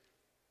Spirit.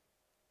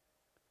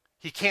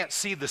 He can't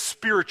see the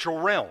spiritual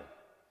realm.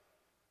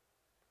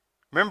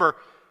 Remember,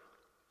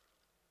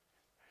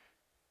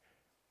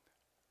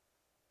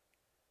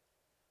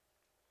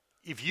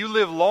 if you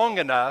live long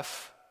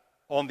enough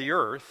on the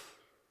earth,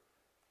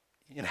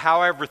 and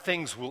however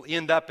things will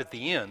end up at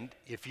the end,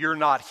 if you're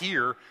not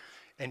here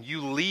and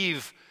you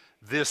leave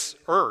this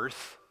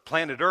earth,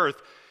 planet Earth,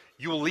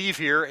 you'll leave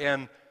here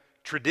and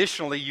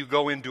traditionally you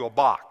go into a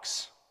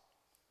box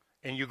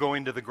and you go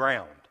into the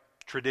ground,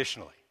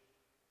 traditionally.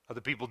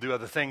 Other people do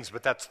other things,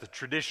 but that's the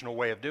traditional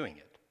way of doing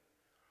it.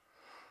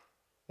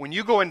 When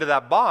you go into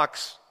that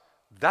box,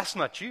 that's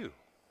not you.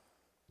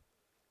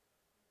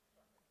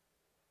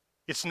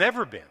 It's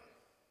never been.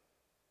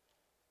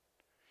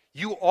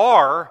 You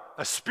are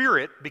a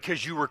spirit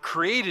because you were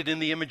created in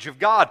the image of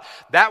God.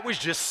 That was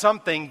just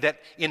something that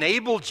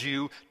enabled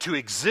you to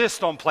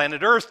exist on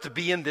planet Earth, to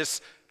be in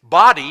this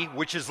body,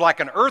 which is like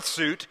an earth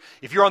suit.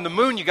 If you're on the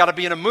moon, you got to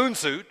be in a moon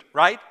suit,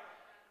 right?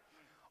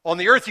 On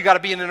the earth, you got to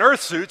be in an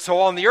earth suit. So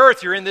on the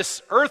earth, you're in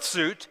this earth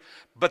suit,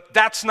 but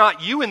that's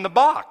not you in the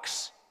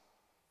box.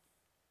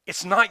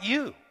 It's not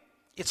you.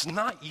 It's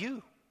not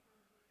you.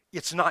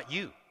 It's not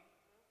you.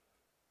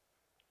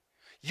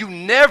 You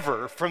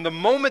never, from the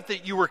moment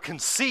that you were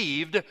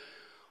conceived,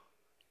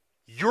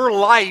 your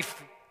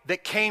life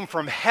that came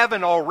from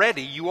heaven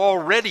already, you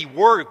already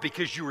were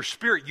because you were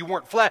spirit, you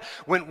weren't flesh.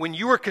 When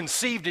you were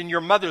conceived in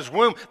your mother's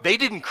womb, they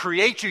didn't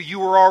create you, you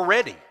were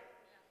already.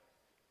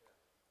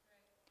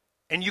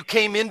 And you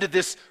came into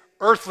this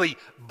earthly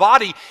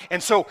body.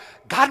 And so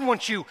God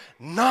wants you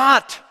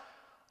not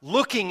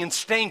looking and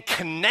staying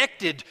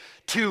connected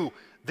to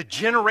the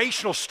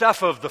generational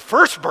stuff of the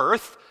first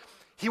birth.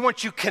 He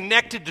wants you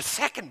connected to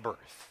second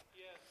birth.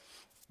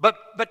 Yes.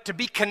 But to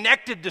be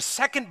connected to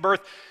second birth,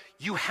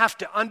 you have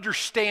to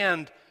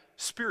understand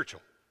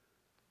spiritual.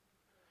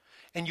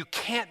 And you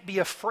can't be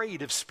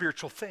afraid of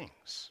spiritual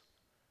things.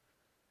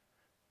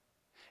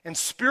 And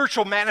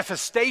spiritual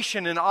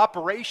manifestation and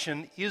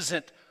operation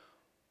isn't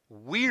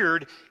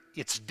weird,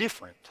 it's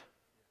different.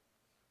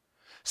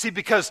 See,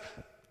 because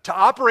to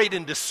operate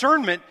in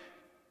discernment,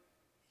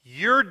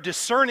 you're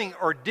discerning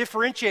or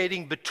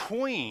differentiating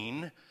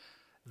between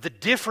the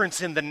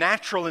difference in the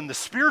natural and the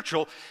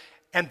spiritual,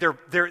 and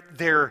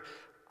they're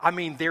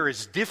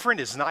as different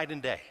as night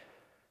and day.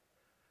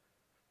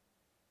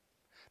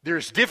 They're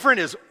as different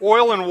as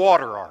oil and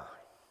water are.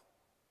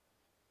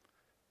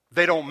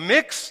 They don't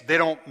mix, they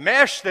don't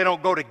mesh, they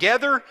don't go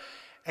together.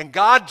 And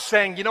God's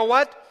saying, you know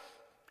what?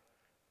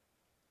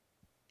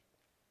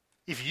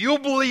 If you'll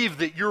believe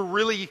that you're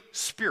really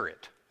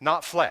spirit,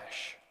 not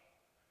flesh,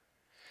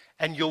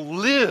 and you'll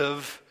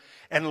live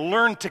and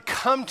learn to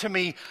come to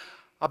me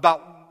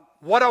about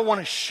what I want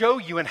to show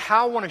you and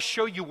how I want to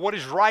show you what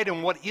is right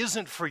and what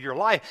isn't for your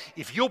life,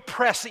 if you'll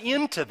press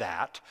into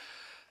that,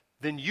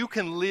 then you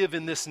can live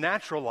in this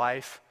natural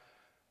life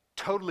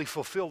totally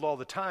fulfilled all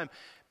the time,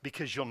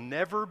 because you'll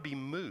never be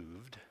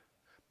moved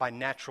by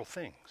natural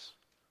things.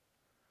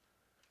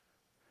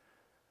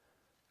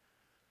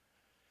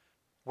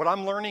 What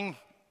I'm learning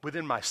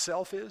within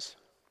myself is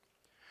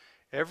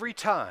every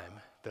time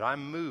that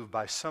I'm moved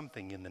by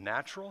something in the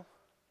natural,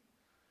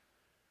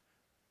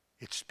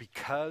 it's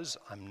because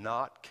I'm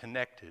not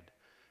connected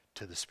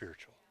to the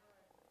spiritual.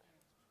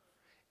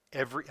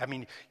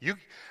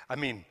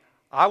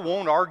 I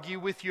won't argue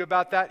with you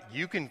about that.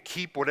 You can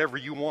keep whatever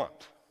you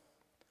want.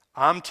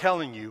 I'm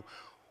telling you,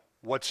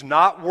 what's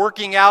not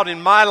working out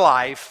in my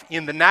life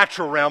in the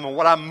natural realm and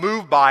what I'm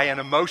moved by and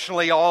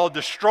emotionally all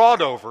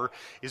distraught over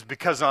is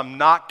because I'm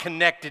not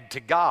connected to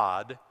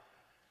God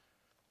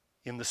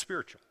in the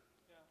spiritual.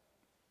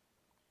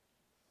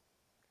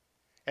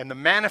 And the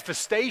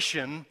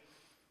manifestation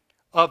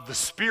of the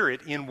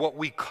Spirit in what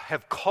we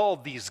have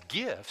called these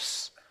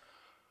gifts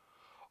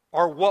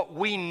are what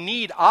we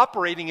need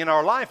operating in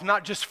our life,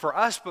 not just for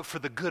us, but for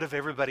the good of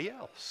everybody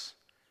else.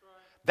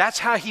 That's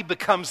how He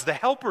becomes the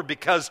helper,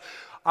 because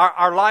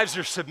our lives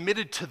are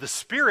submitted to the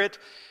Spirit.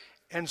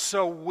 And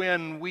so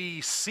when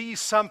we see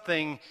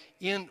something,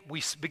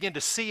 we begin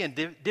to see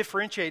and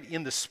differentiate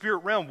in the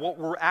spirit realm what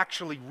we're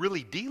actually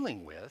really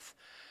dealing with,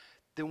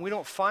 then we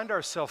don't find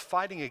ourselves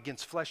fighting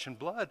against flesh and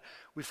blood.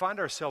 We find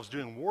ourselves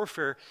doing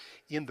warfare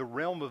in the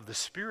realm of the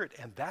Spirit,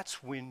 and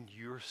that's when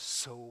you're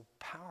so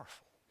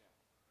powerful.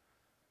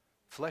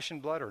 Flesh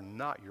and blood are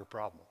not your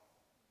problem.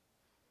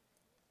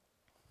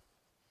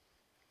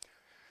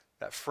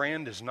 That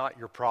friend is not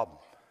your problem.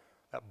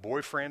 That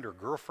boyfriend or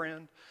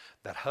girlfriend,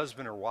 that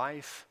husband or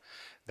wife,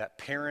 that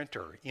parent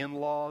or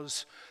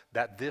in-laws,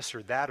 that this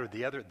or that or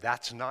the other,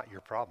 that's not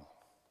your problem.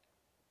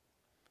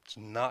 It's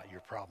not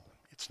your problem.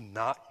 It's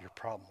not your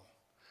problem.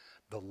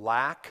 The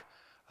lack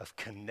of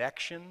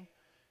connection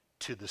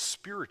to the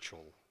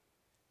spiritual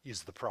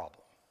is the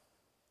problem.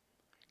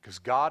 Because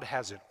God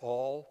has it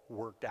all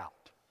worked out.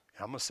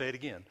 And I'm going to say it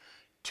again.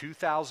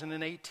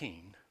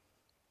 2018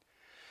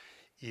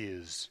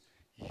 is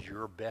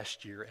your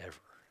best year ever.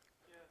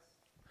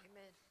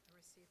 Amen. I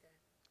receive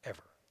that.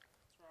 Ever.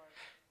 That's right.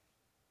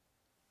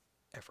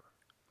 Ever.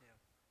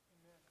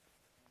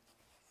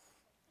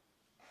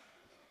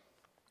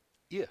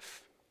 Yeah.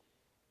 If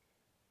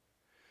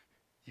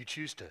you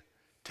choose to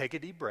take a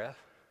deep breath,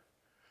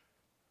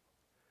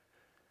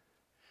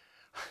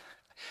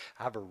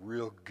 I have a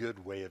real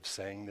good way of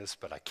saying this,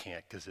 but I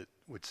can't because it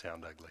would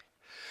sound ugly.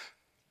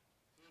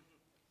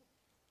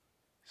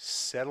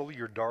 Settle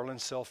your darling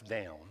self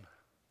down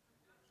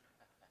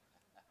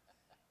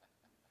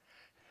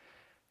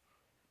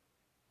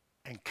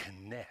and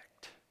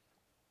connect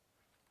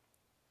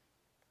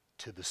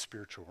to the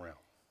spiritual realm.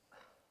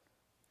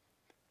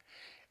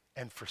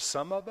 And for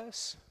some of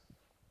us,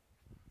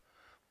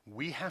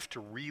 we have to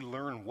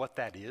relearn what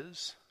that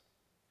is.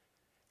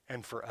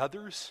 And for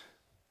others,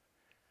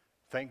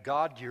 thank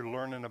God you're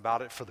learning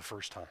about it for the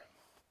first time.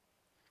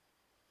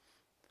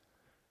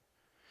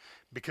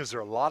 Because there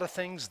are a lot of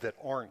things that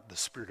aren't the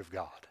Spirit of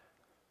God,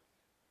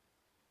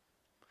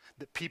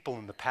 that people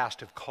in the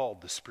past have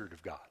called the Spirit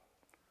of God.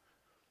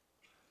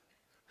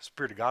 The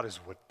Spirit of God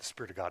is what the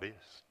Spirit of God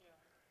is.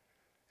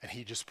 And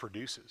He just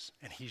produces,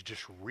 and He's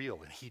just real,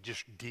 and He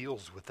just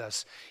deals with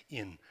us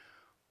in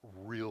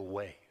real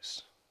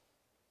ways.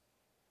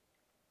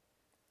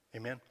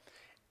 Amen?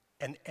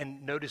 And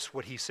notice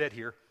what He said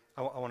here.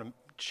 I want to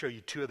show you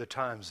two other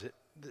times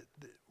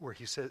where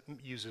He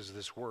uses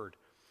this word.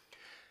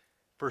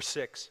 Verse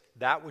 6,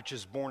 that which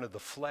is born of the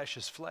flesh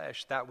is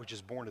flesh, that which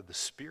is born of the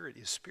Spirit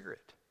is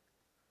spirit.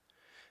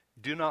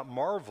 Do not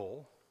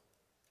marvel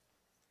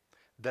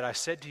that I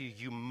said to you,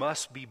 you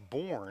must be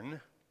born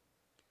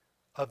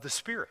of the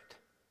Spirit.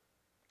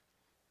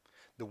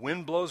 The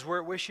wind blows where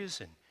it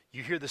wishes, and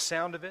you hear the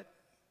sound of it,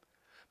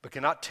 but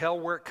cannot tell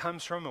where it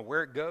comes from and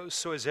where it goes.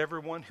 So is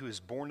everyone who is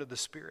born of the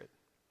Spirit.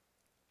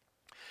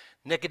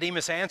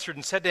 Nicodemus answered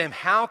and said to him,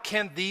 how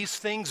can these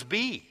things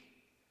be?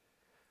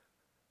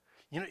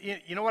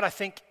 You know what I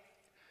think?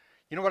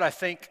 You know what I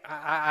think?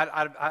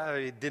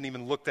 I didn't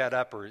even look that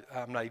up, or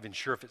I'm not even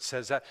sure if it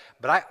says that.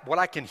 But what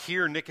I can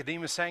hear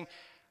Nicodemus saying,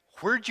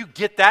 where'd you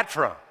get that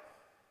from?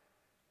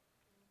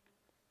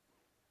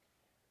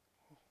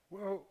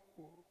 Well,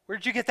 Where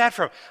did you get that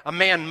from? A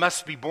man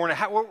must be born.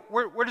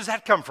 Where does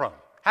that come from?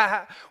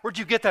 Where'd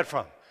you get that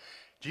from?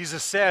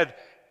 Jesus said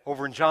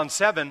over in John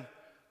 7,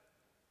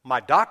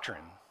 my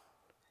doctrine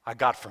I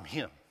got from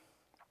him.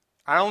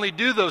 I only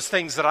do those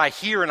things that I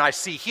hear and I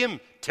see him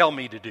tell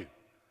me to do.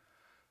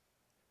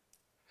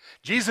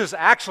 Jesus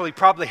actually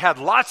probably had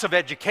lots of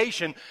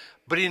education,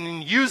 but he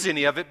didn't use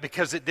any of it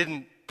because it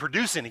didn't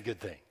produce any good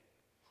thing.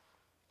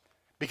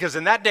 Because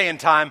in that day and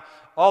time,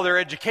 all their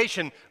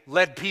education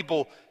led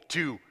people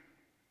to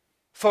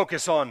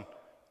focus on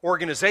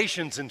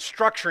organizations and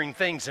structuring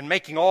things and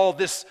making all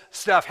this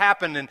stuff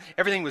happen, and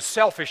everything was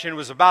selfish and it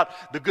was about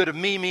the good of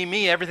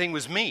me, everything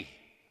was me.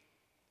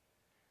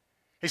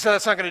 He said,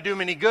 that's not going to do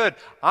me any good.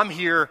 I'm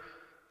here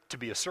to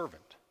be a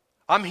servant.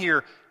 I'm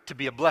here to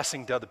be a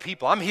blessing to other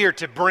people. I'm here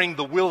to bring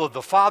the will of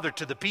the Father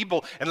to the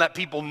people and let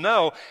people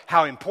know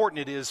how important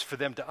it is for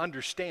them to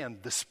understand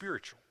the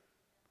spiritual.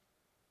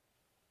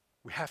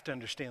 We have to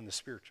understand the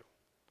spiritual.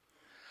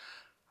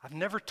 I've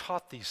never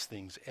taught these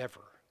things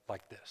ever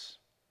like this.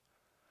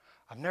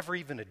 I've never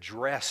even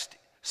addressed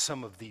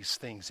some of these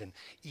things and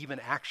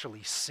even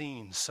actually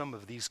seen some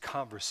of these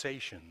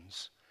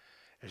conversations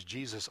as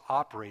Jesus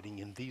operating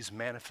in these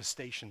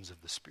manifestations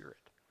of the Spirit.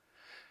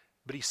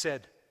 But he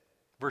said,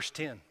 verse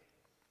 10,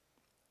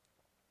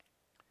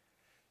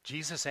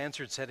 Jesus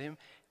answered, said to him,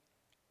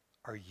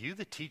 are you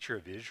the teacher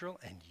of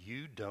Israel and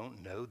you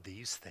don't know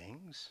these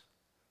things?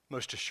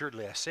 Most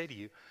assuredly I say to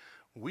you,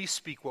 we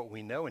speak what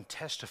we know and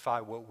testify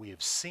what we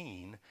have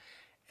seen,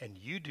 and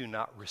you do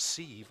not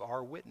receive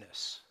our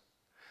witness.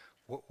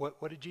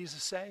 What did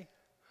Jesus say?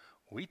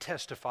 We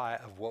testify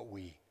of what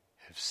we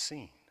have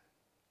seen.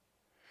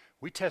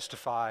 We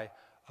testify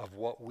of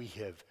what we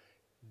have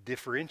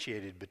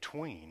differentiated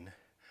between.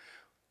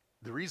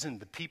 The reason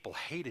the people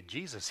hated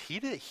Jesus,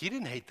 he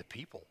didn't hate the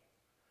people.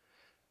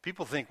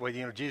 People think, well,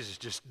 Jesus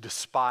just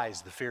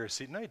despised the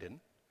Pharisees. No, he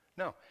didn't.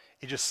 No,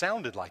 it just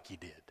sounded like he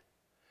did.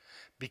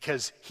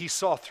 Because he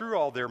saw through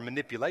all their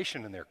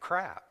manipulation and their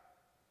crap,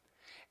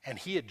 and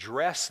he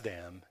addressed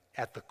them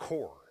at the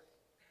core.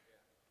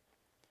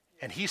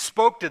 And he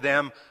spoke to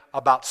them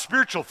about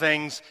spiritual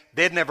things.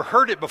 They'd never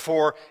heard it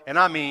before, and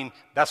I mean,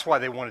 that's why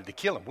they wanted to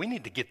kill him. We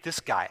need to get this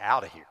guy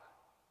out of here.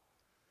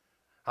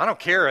 I don't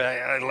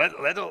care.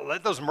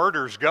 Let those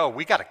murderers go.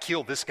 We got to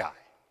kill this guy.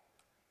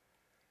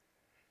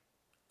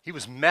 He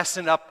was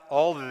messing up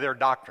all of their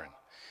doctrine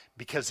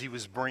because he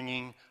was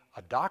bringing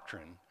a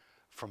doctrine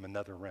from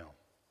another realm.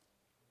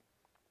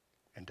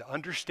 And to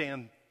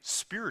understand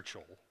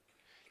spiritual,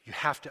 you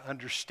have to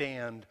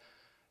understand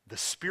the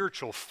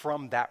spiritual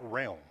from that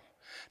realm.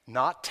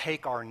 Not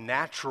take our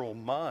natural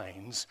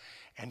minds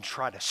and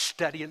try to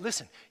study it.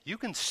 Listen, you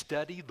can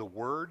study the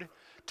Word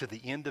to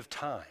the end of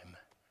time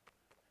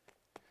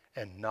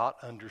and not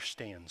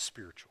understand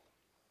spiritual.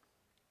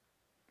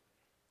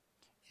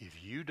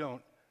 If you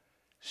don't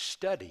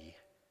study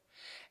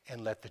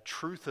and let the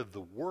truth of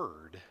the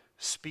Word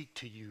speak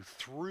to you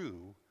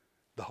through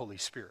the Holy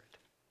Spirit,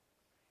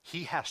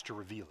 He has to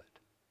reveal it.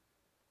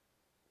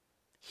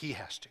 He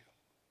has to,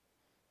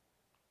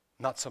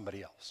 not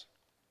somebody else.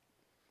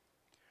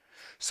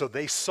 So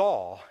they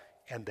saw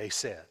and they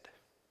said.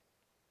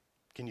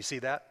 Can you see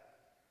that?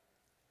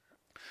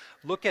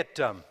 Look at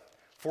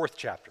 4th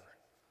chapter.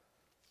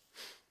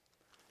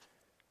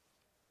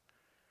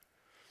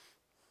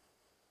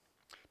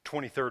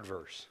 (23rd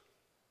verse).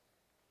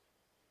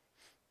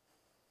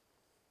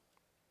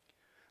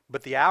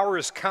 But the hour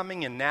is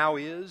coming and now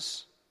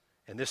is,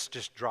 and this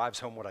just drives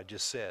home what I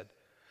just said,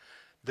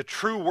 the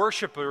true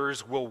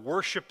worshipers will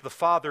worship the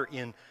Father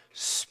in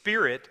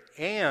spirit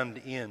and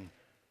in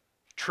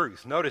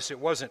truth. Notice it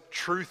wasn't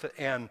truth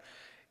and,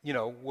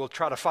 we'll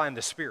try to find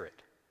the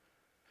Spirit.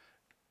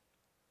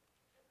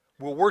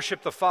 We'll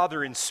worship the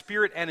Father in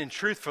spirit and in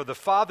truth, for the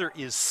Father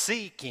is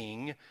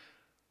seeking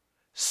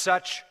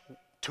such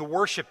to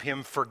worship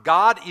Him. For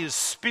God is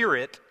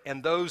spirit,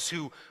 and those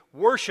who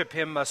worship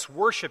Him must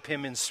worship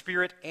Him in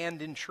spirit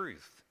and in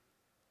truth.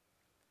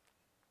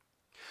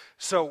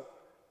 So,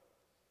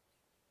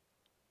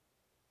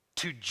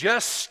 to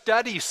just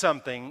study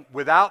something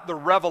without the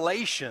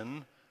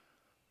revelation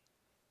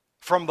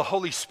from the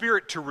Holy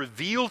Spirit to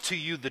reveal to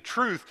you the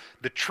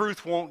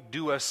truth won't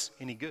do us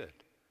any good.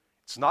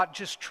 It's not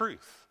just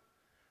truth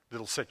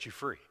that'll set you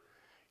free.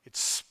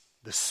 It's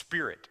the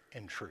Spirit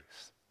and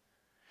truth.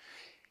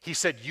 He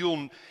said,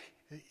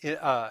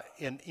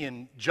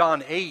 in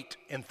John 8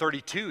 and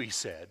 32, he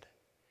said,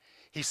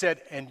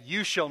 and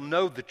you shall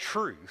know the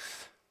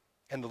truth,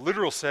 and the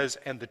literal says,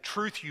 and the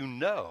truth you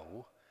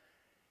know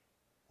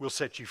will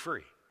set you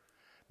free.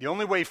 The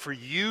only way for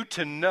you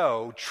to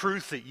know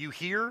truth that you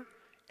hear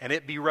and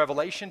it be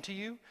revelation to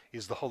you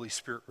is the Holy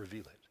Spirit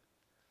reveal it.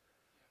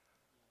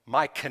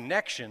 My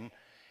connection,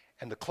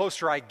 and the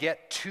closer I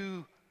get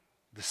to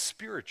the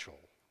spiritual,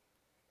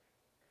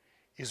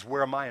 is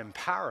where my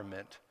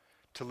empowerment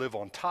to live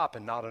on top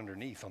and not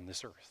underneath on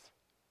this earth.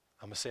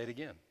 I'm going to say it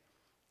again.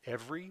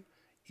 Every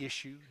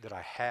issue that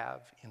I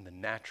have in the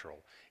natural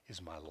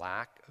is my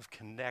lack of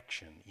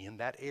connection in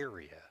that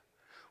area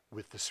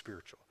with the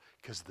spiritual.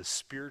 Because the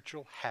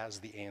spiritual has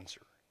the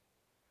answer.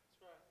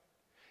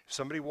 If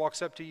somebody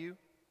walks up to you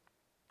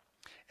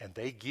and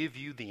they give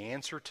you the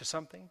answer to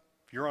something,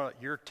 if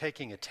you're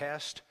taking a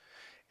test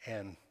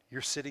and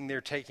you're sitting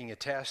there taking a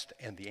test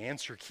and the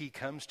answer key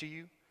comes to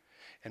you,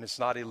 and it's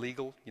not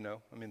illegal,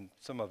 I mean,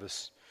 some of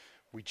us,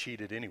 we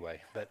cheated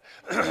anyway, but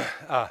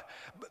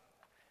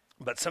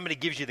somebody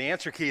gives you the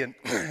answer key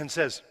and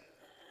says,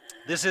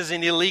 this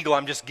isn't illegal,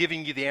 I'm just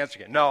giving you the answer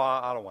key. No,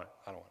 I don't want it.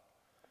 I don't want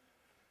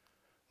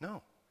it.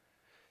 No.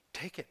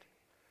 Take it.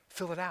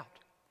 Fill it out.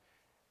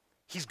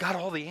 He's got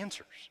all the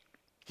answers.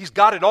 He's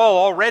got it all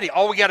already.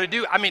 All we got to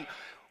do, I mean,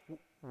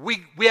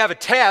 we have a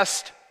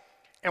test,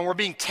 and we're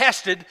being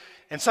tested,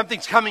 and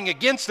something's coming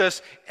against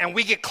us, and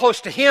we get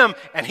close to him,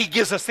 and he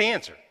gives us the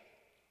answer.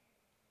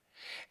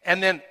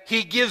 And then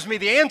he gives me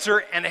the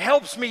answer and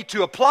helps me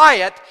to apply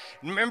it.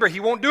 Remember, he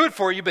won't do it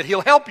for you, but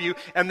he'll help you.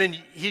 And then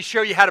he'll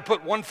show you how to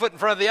put one foot in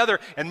front of the other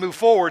and move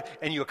forward,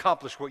 and you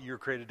accomplish what you were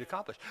created to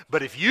accomplish.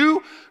 But if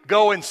you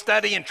go and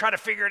study and try to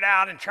figure it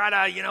out and try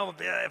to,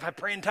 if I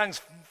pray in tongues,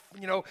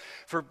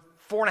 for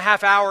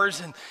 4.5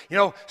 hours and,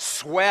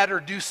 sweat or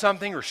do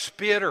something or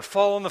spit or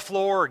fall on the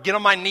floor or get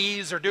on my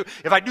knees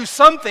if I do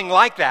something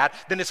like that,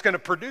 then it's going to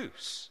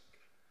produce.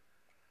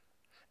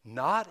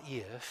 Not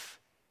if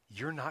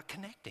you're not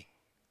connecting.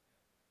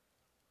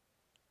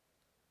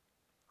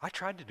 I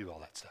tried to do all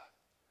that stuff.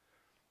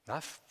 And I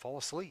fall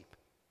asleep.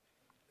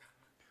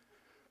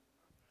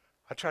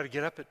 I try to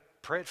get up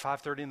pray at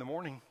 5:30 in the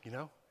morning,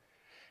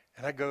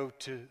 and I'd go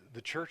to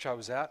the church I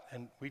was at,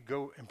 and we'd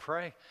go and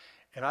pray,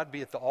 and I'd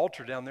be at the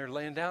altar down there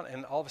laying down,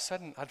 and all of a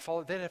sudden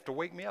they'd have to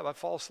wake me up. I'd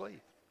fall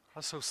asleep. I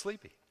was so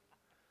sleepy.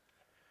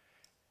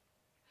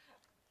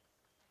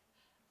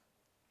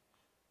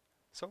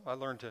 So I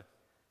learned to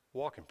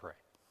walk and pray.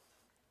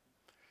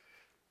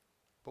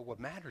 But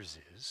what matters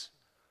is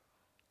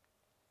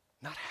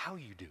not how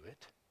you do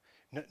it.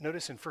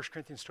 Notice in 1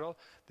 Corinthians 12,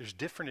 there's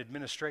different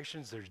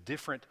administrations, there's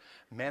different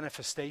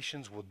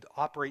manifestations will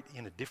operate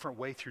in a different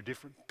way through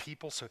different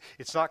people. So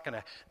it's not going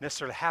to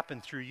necessarily happen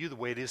through you the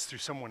way it is through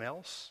someone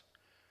else.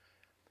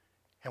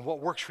 And what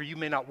works for you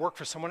may not work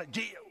for someone else.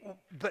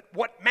 But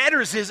what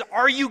matters is,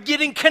 are you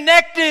getting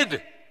connected? Yeah.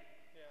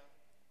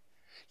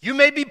 You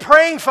may be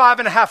praying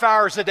 5.5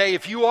 hours a day.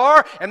 If you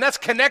are, and that's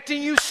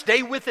connecting you,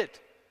 stay with it.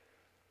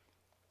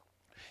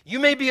 You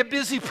may be a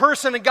busy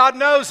person, and God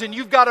knows, and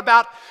you've got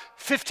about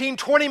 15,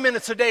 20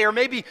 minutes a day, or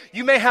maybe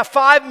you may have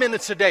 5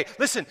 minutes a day.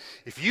 Listen,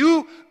 if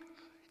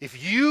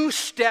you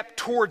step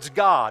towards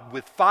God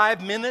with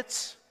 5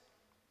 minutes,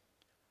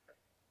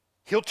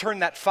 he'll turn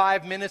that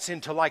 5 minutes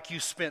into like you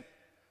spent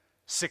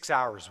 6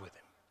 hours with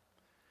him.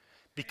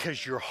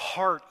 Because your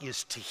heart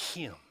is to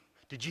him.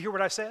 Did you hear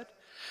what I said?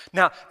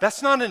 Now,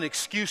 that's not an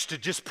excuse to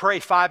just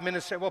pray 5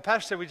 minutes. Well,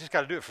 Pastor said we just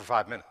got to do it for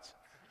 5 minutes.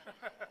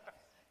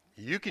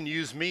 You can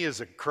use me as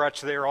a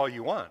crutch there all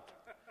you want.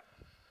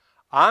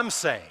 I'm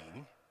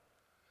saying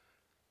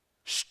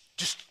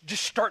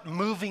just start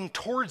moving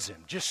towards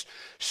him. Just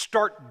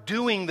start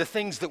doing the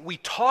things that we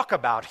talk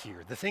about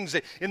here, the things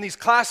that in these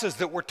classes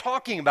that we're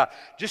talking about.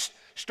 Just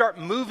start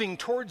moving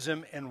towards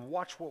him and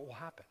watch what will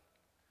happen.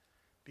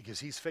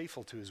 Because he's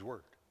faithful to his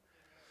word.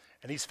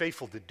 And he's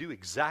faithful to do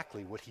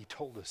exactly what he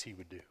told us he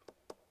would do.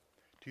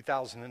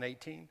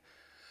 2018,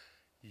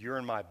 you're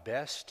in my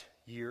best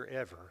year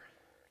ever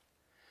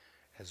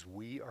as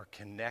we are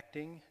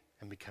connecting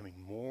and becoming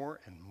more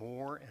and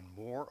more and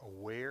more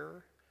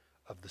aware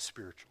of the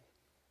spiritual.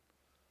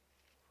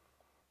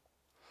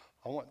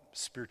 I want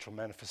spiritual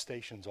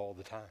manifestations all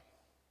the time.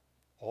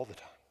 All the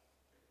time.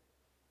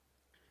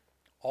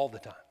 All the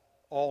time.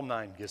 All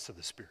 9 gifts of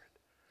the Spirit.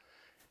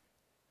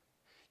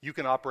 You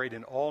can operate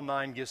in all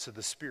 9 gifts of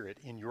the Spirit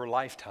in your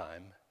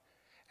lifetime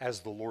as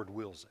the Lord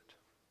wills it.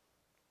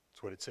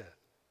 That's what it said.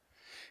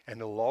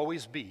 And it'll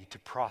always be to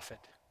profit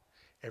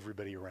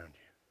everybody around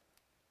you.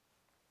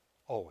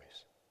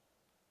 Always.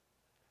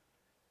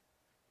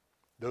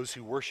 Those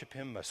who worship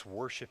him must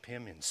worship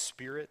him in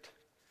spirit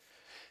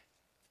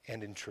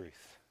and in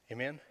truth.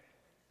 Amen?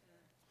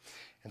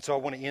 And so I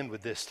want to end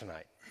with this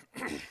tonight.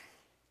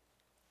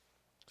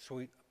 So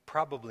we're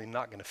probably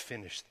not going to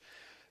finish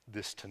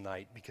this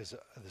tonight because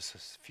there's a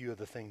few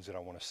other things that I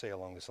want to say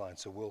along this line.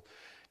 So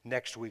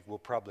next week we'll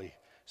probably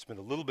spend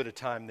a little bit of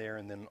time there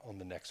and then on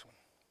the next one.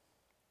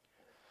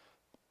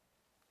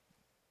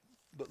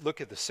 But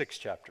look at the 6th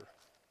chapter.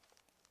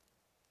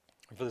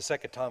 And for the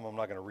second time, I'm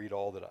not going to read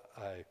all that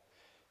I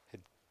had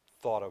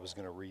thought I was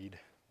going to read.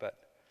 But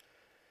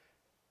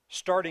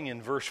starting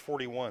in verse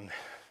 41,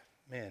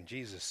 man,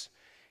 Jesus,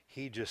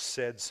 he just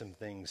said some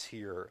things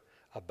here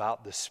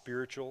about the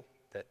spiritual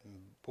that,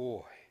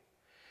 boy,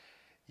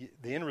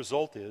 the end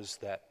result is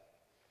that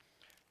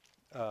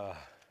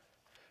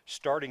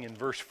starting in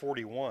verse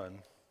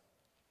 41,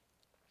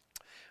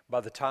 by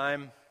the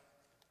time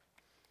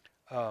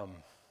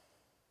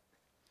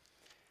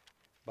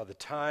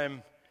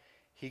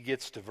he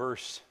gets to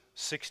verse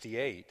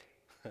 68,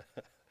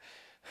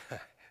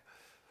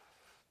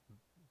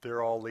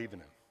 they're all leaving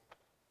him.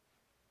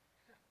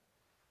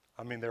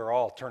 I mean, they're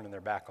all turning their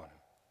back on him.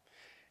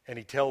 And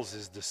he tells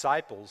his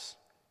disciples,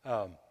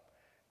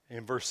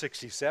 in verse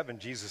 67,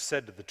 Jesus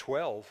said to the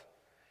 12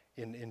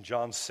 in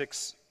John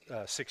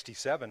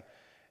 6:67,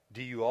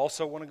 do you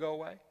also want to go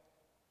away?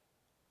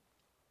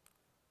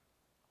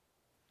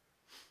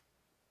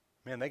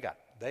 Man, they got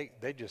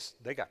ticked.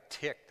 They got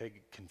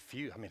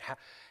confused. I mean,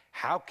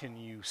 how can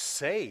you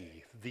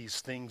say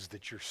these things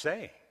that you're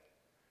saying?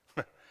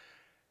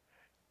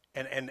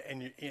 and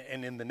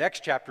in the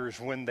next chapter is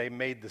when they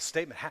made the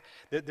statement.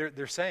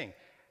 They're saying,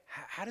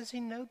 how does he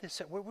know this?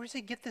 Where does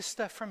he get this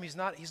stuff from? He's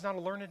not a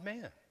learned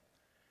man.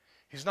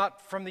 He's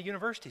not from the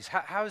universities.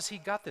 How has he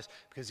got this?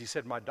 Because he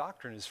said, my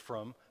doctrine is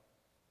from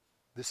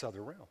this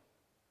other realm.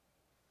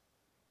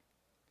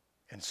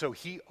 And so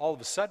he, all of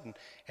a sudden,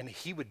 and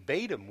he would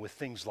bait him with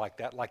things like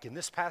that. Like in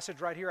this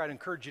passage right here, I'd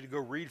encourage you to go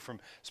read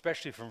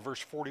especially from verse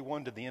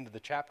 41 to the end of the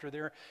chapter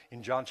there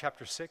in John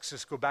chapter 6.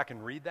 Just go back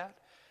and read that.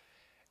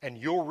 And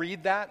you'll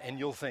read that and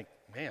you'll think,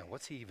 man,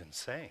 what's he even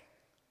saying?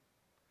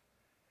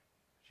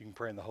 You can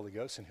pray in the Holy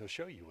Ghost and he'll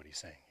show you what he's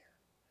saying here.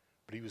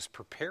 But he was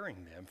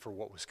preparing them for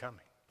what was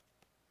coming.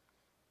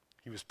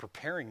 He was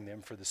preparing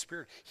them for the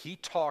Spirit. He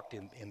talked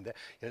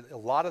a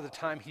lot of the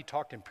time he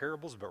talked in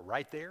parables, but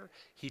right there,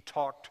 he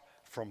talked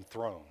from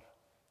throne.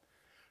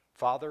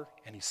 Father,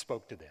 and he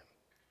spoke to them.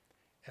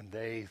 And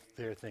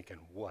they're thinking,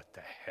 what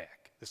the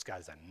heck? This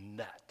guy's a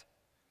nut.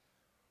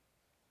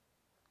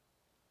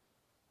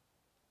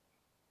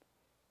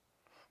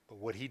 But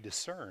what he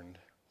discerned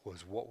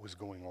was what was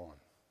going on.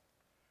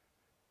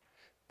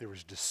 There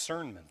was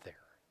discernment there.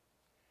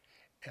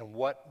 And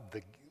what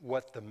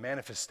the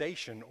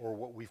manifestation, or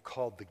what we've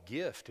called the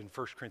gift in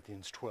 1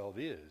 Corinthians 12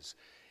 is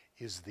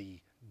the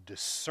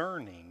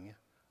discerning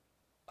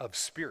of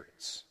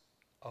spirits,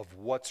 of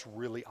what's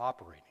really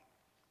operating.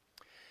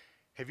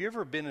 Have you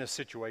ever been in a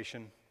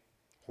situation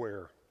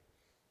where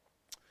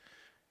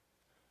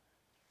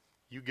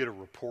you get a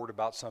report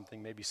about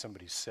something, maybe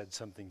somebody said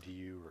something to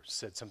you or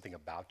said something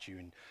about you,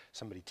 and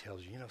somebody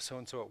tells you,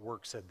 so-and-so at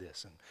work said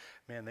this, and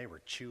man, they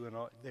were chewing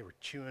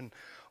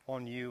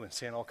on you and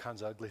saying all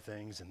kinds of ugly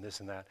things and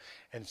this and that.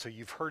 And so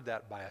you've heard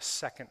that by a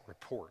second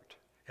report.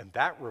 And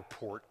that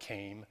report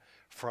came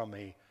from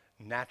a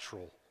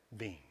natural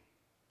being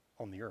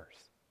on the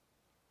earth.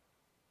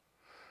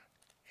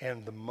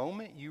 And the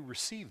moment you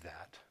receive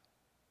that,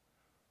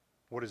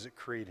 what does it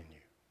create in you?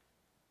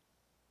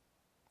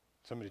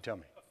 Somebody tell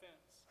me.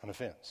 An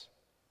offense,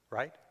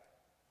 right?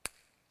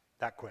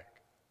 That quick.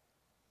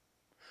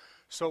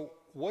 So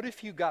what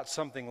if you got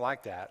something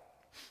like that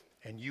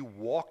and you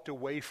walked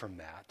away from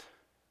that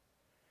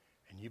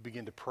and you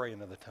begin to pray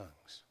in other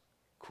tongues?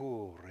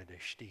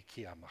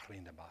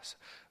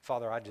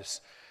 Father, I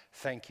just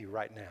thank you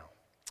right now.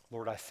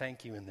 Lord, I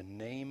thank you in the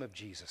name of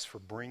Jesus for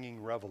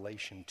bringing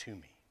revelation to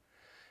me,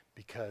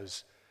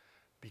 because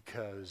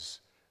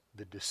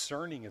the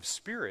discerning of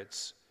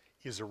spirits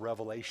is a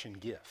revelation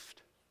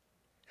gift.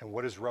 And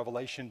what does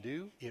revelation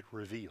do? It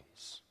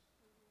reveals.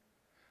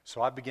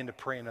 So I begin to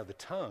pray in other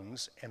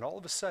tongues, and all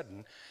of a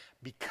sudden,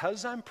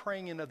 because I'm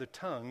praying in other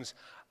tongues,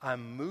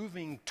 I'm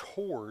moving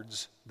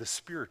towards the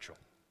spiritual.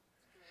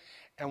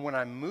 And when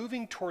I'm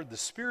moving toward the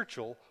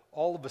spiritual,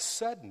 all of a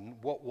sudden,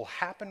 what will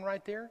happen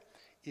right there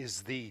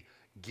is the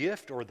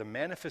gift or the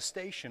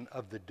manifestation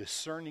of the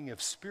discerning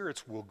of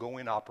spirits will go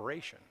in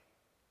operation.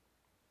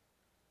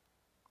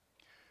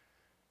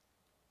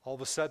 All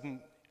of a sudden,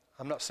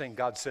 I'm not saying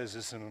God says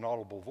this in an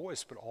audible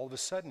voice, but all of a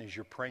sudden as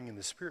you're praying in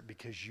the Spirit,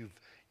 because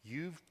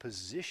you've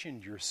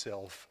positioned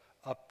yourself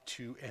up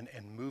to and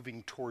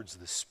moving towards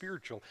the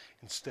spiritual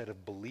instead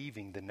of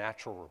believing the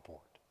natural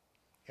report.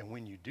 And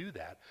when you do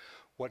that,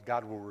 what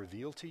God will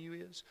reveal to you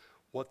is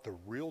what the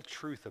real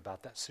truth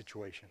about that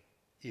situation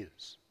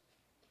is.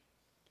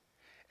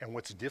 And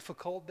what's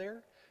difficult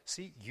there,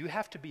 see, you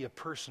have to be a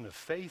person of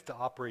faith to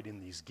operate in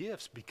these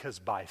gifts, because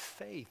by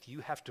faith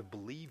you have to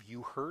believe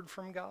you heard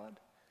from God,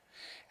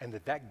 and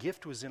that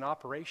gift was in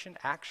operation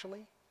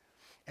actually,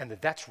 and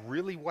that's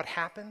really what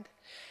happened.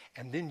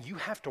 And then you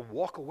have to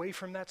walk away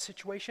from that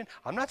situation.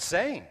 I'm not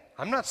saying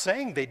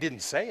they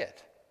didn't say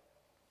it,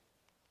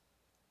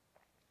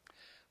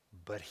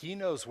 but he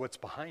knows what's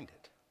behind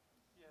it.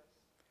 Yes.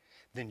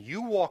 Then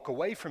you walk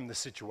away from the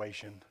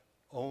situation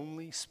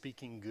only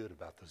speaking good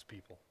about those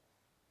people.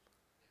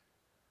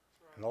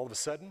 Right. And all of a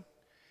sudden,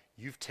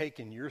 you've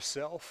taken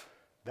yourself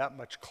that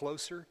much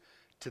closer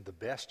to the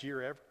best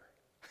year ever.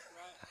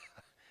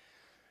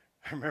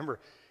 Remember,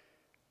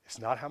 it's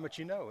not how much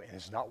you know, and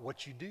it's not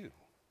what you do.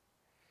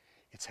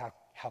 It's how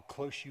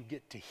close you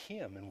get to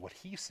him and what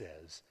he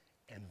says,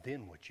 and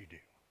then what you do.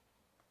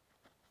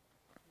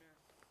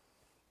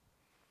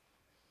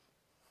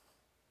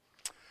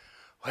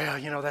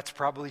 Well, that's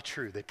probably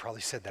true. They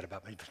probably said that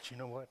about me, but you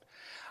know what?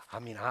 I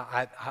mean,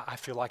 I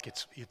feel like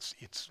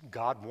it's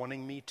God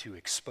wanting me to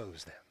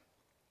expose them.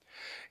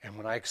 And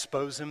when I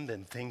expose them,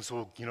 then things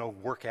will,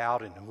 work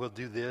out, and we'll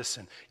do this.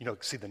 And,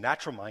 see, the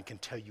natural mind can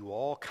tell you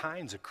all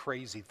kinds of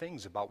crazy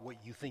things about what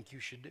you think you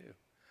should do.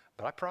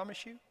 But I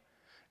promise you,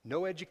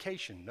 no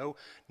education,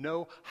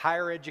 no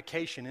higher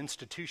education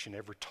institution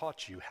ever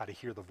taught you how to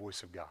hear the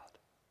voice of God.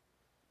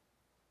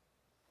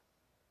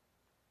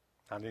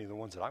 Not any of the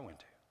ones that I went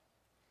to.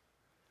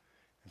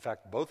 In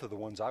fact, both of the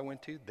ones I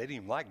went to, they didn't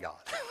even like God.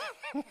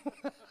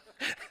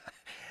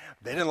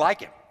 They didn't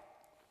like him.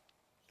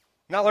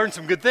 And I learned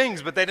some good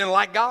things, but they didn't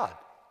like God.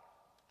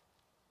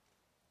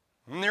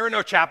 And there were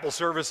no chapel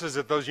services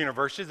at those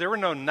universities. There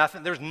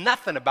was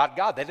nothing about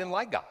God. They didn't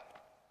like God.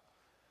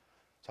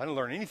 So I didn't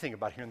learn anything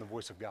about hearing the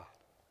voice of God.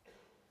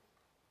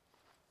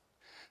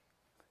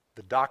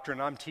 The doctrine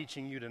I'm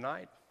teaching you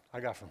tonight, I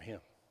got from him.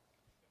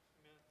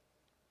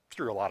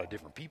 Through a lot of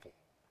different people.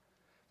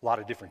 A lot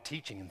of different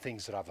teaching and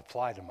things that I've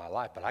applied in my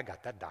life, but I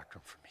got that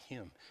doctrine from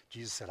him.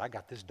 Jesus said, I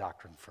got this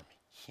doctrine from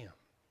him.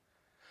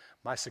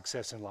 My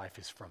success in life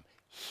is from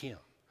him.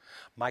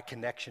 My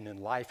connection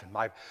in life and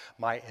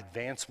my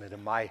advancement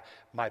and my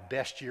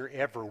best year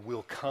ever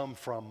will come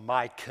from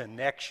my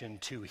connection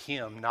to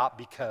him, not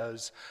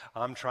because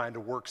I'm trying to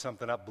work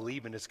something up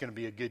believing it's going to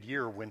be a good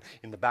year when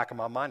in the back of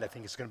my mind I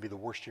think it's going to be the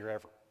worst year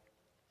ever.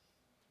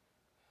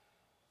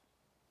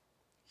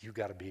 You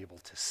got to be able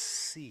to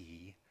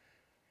see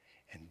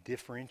and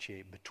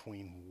differentiate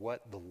between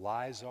what the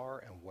lies are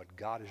and what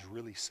God is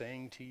really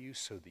saying to you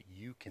so that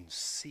you can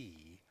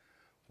see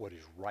what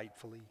is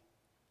rightfully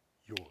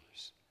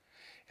yours.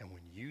 And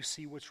when you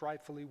see what's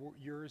rightfully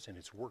yours and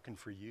it's working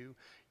for you,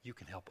 you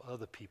can help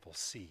other people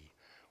see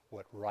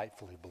what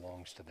rightfully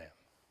belongs to them.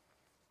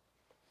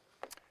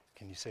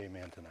 Can you say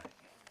amen tonight?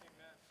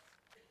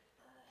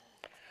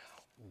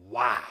 Amen.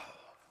 Wow.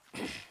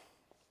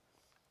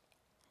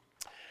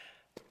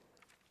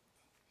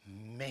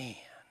 Man,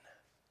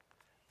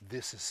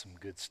 this is some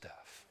good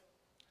stuff.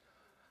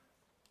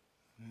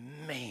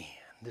 Man,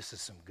 this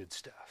is some good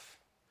stuff.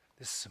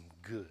 This is some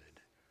good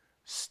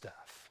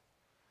stuff.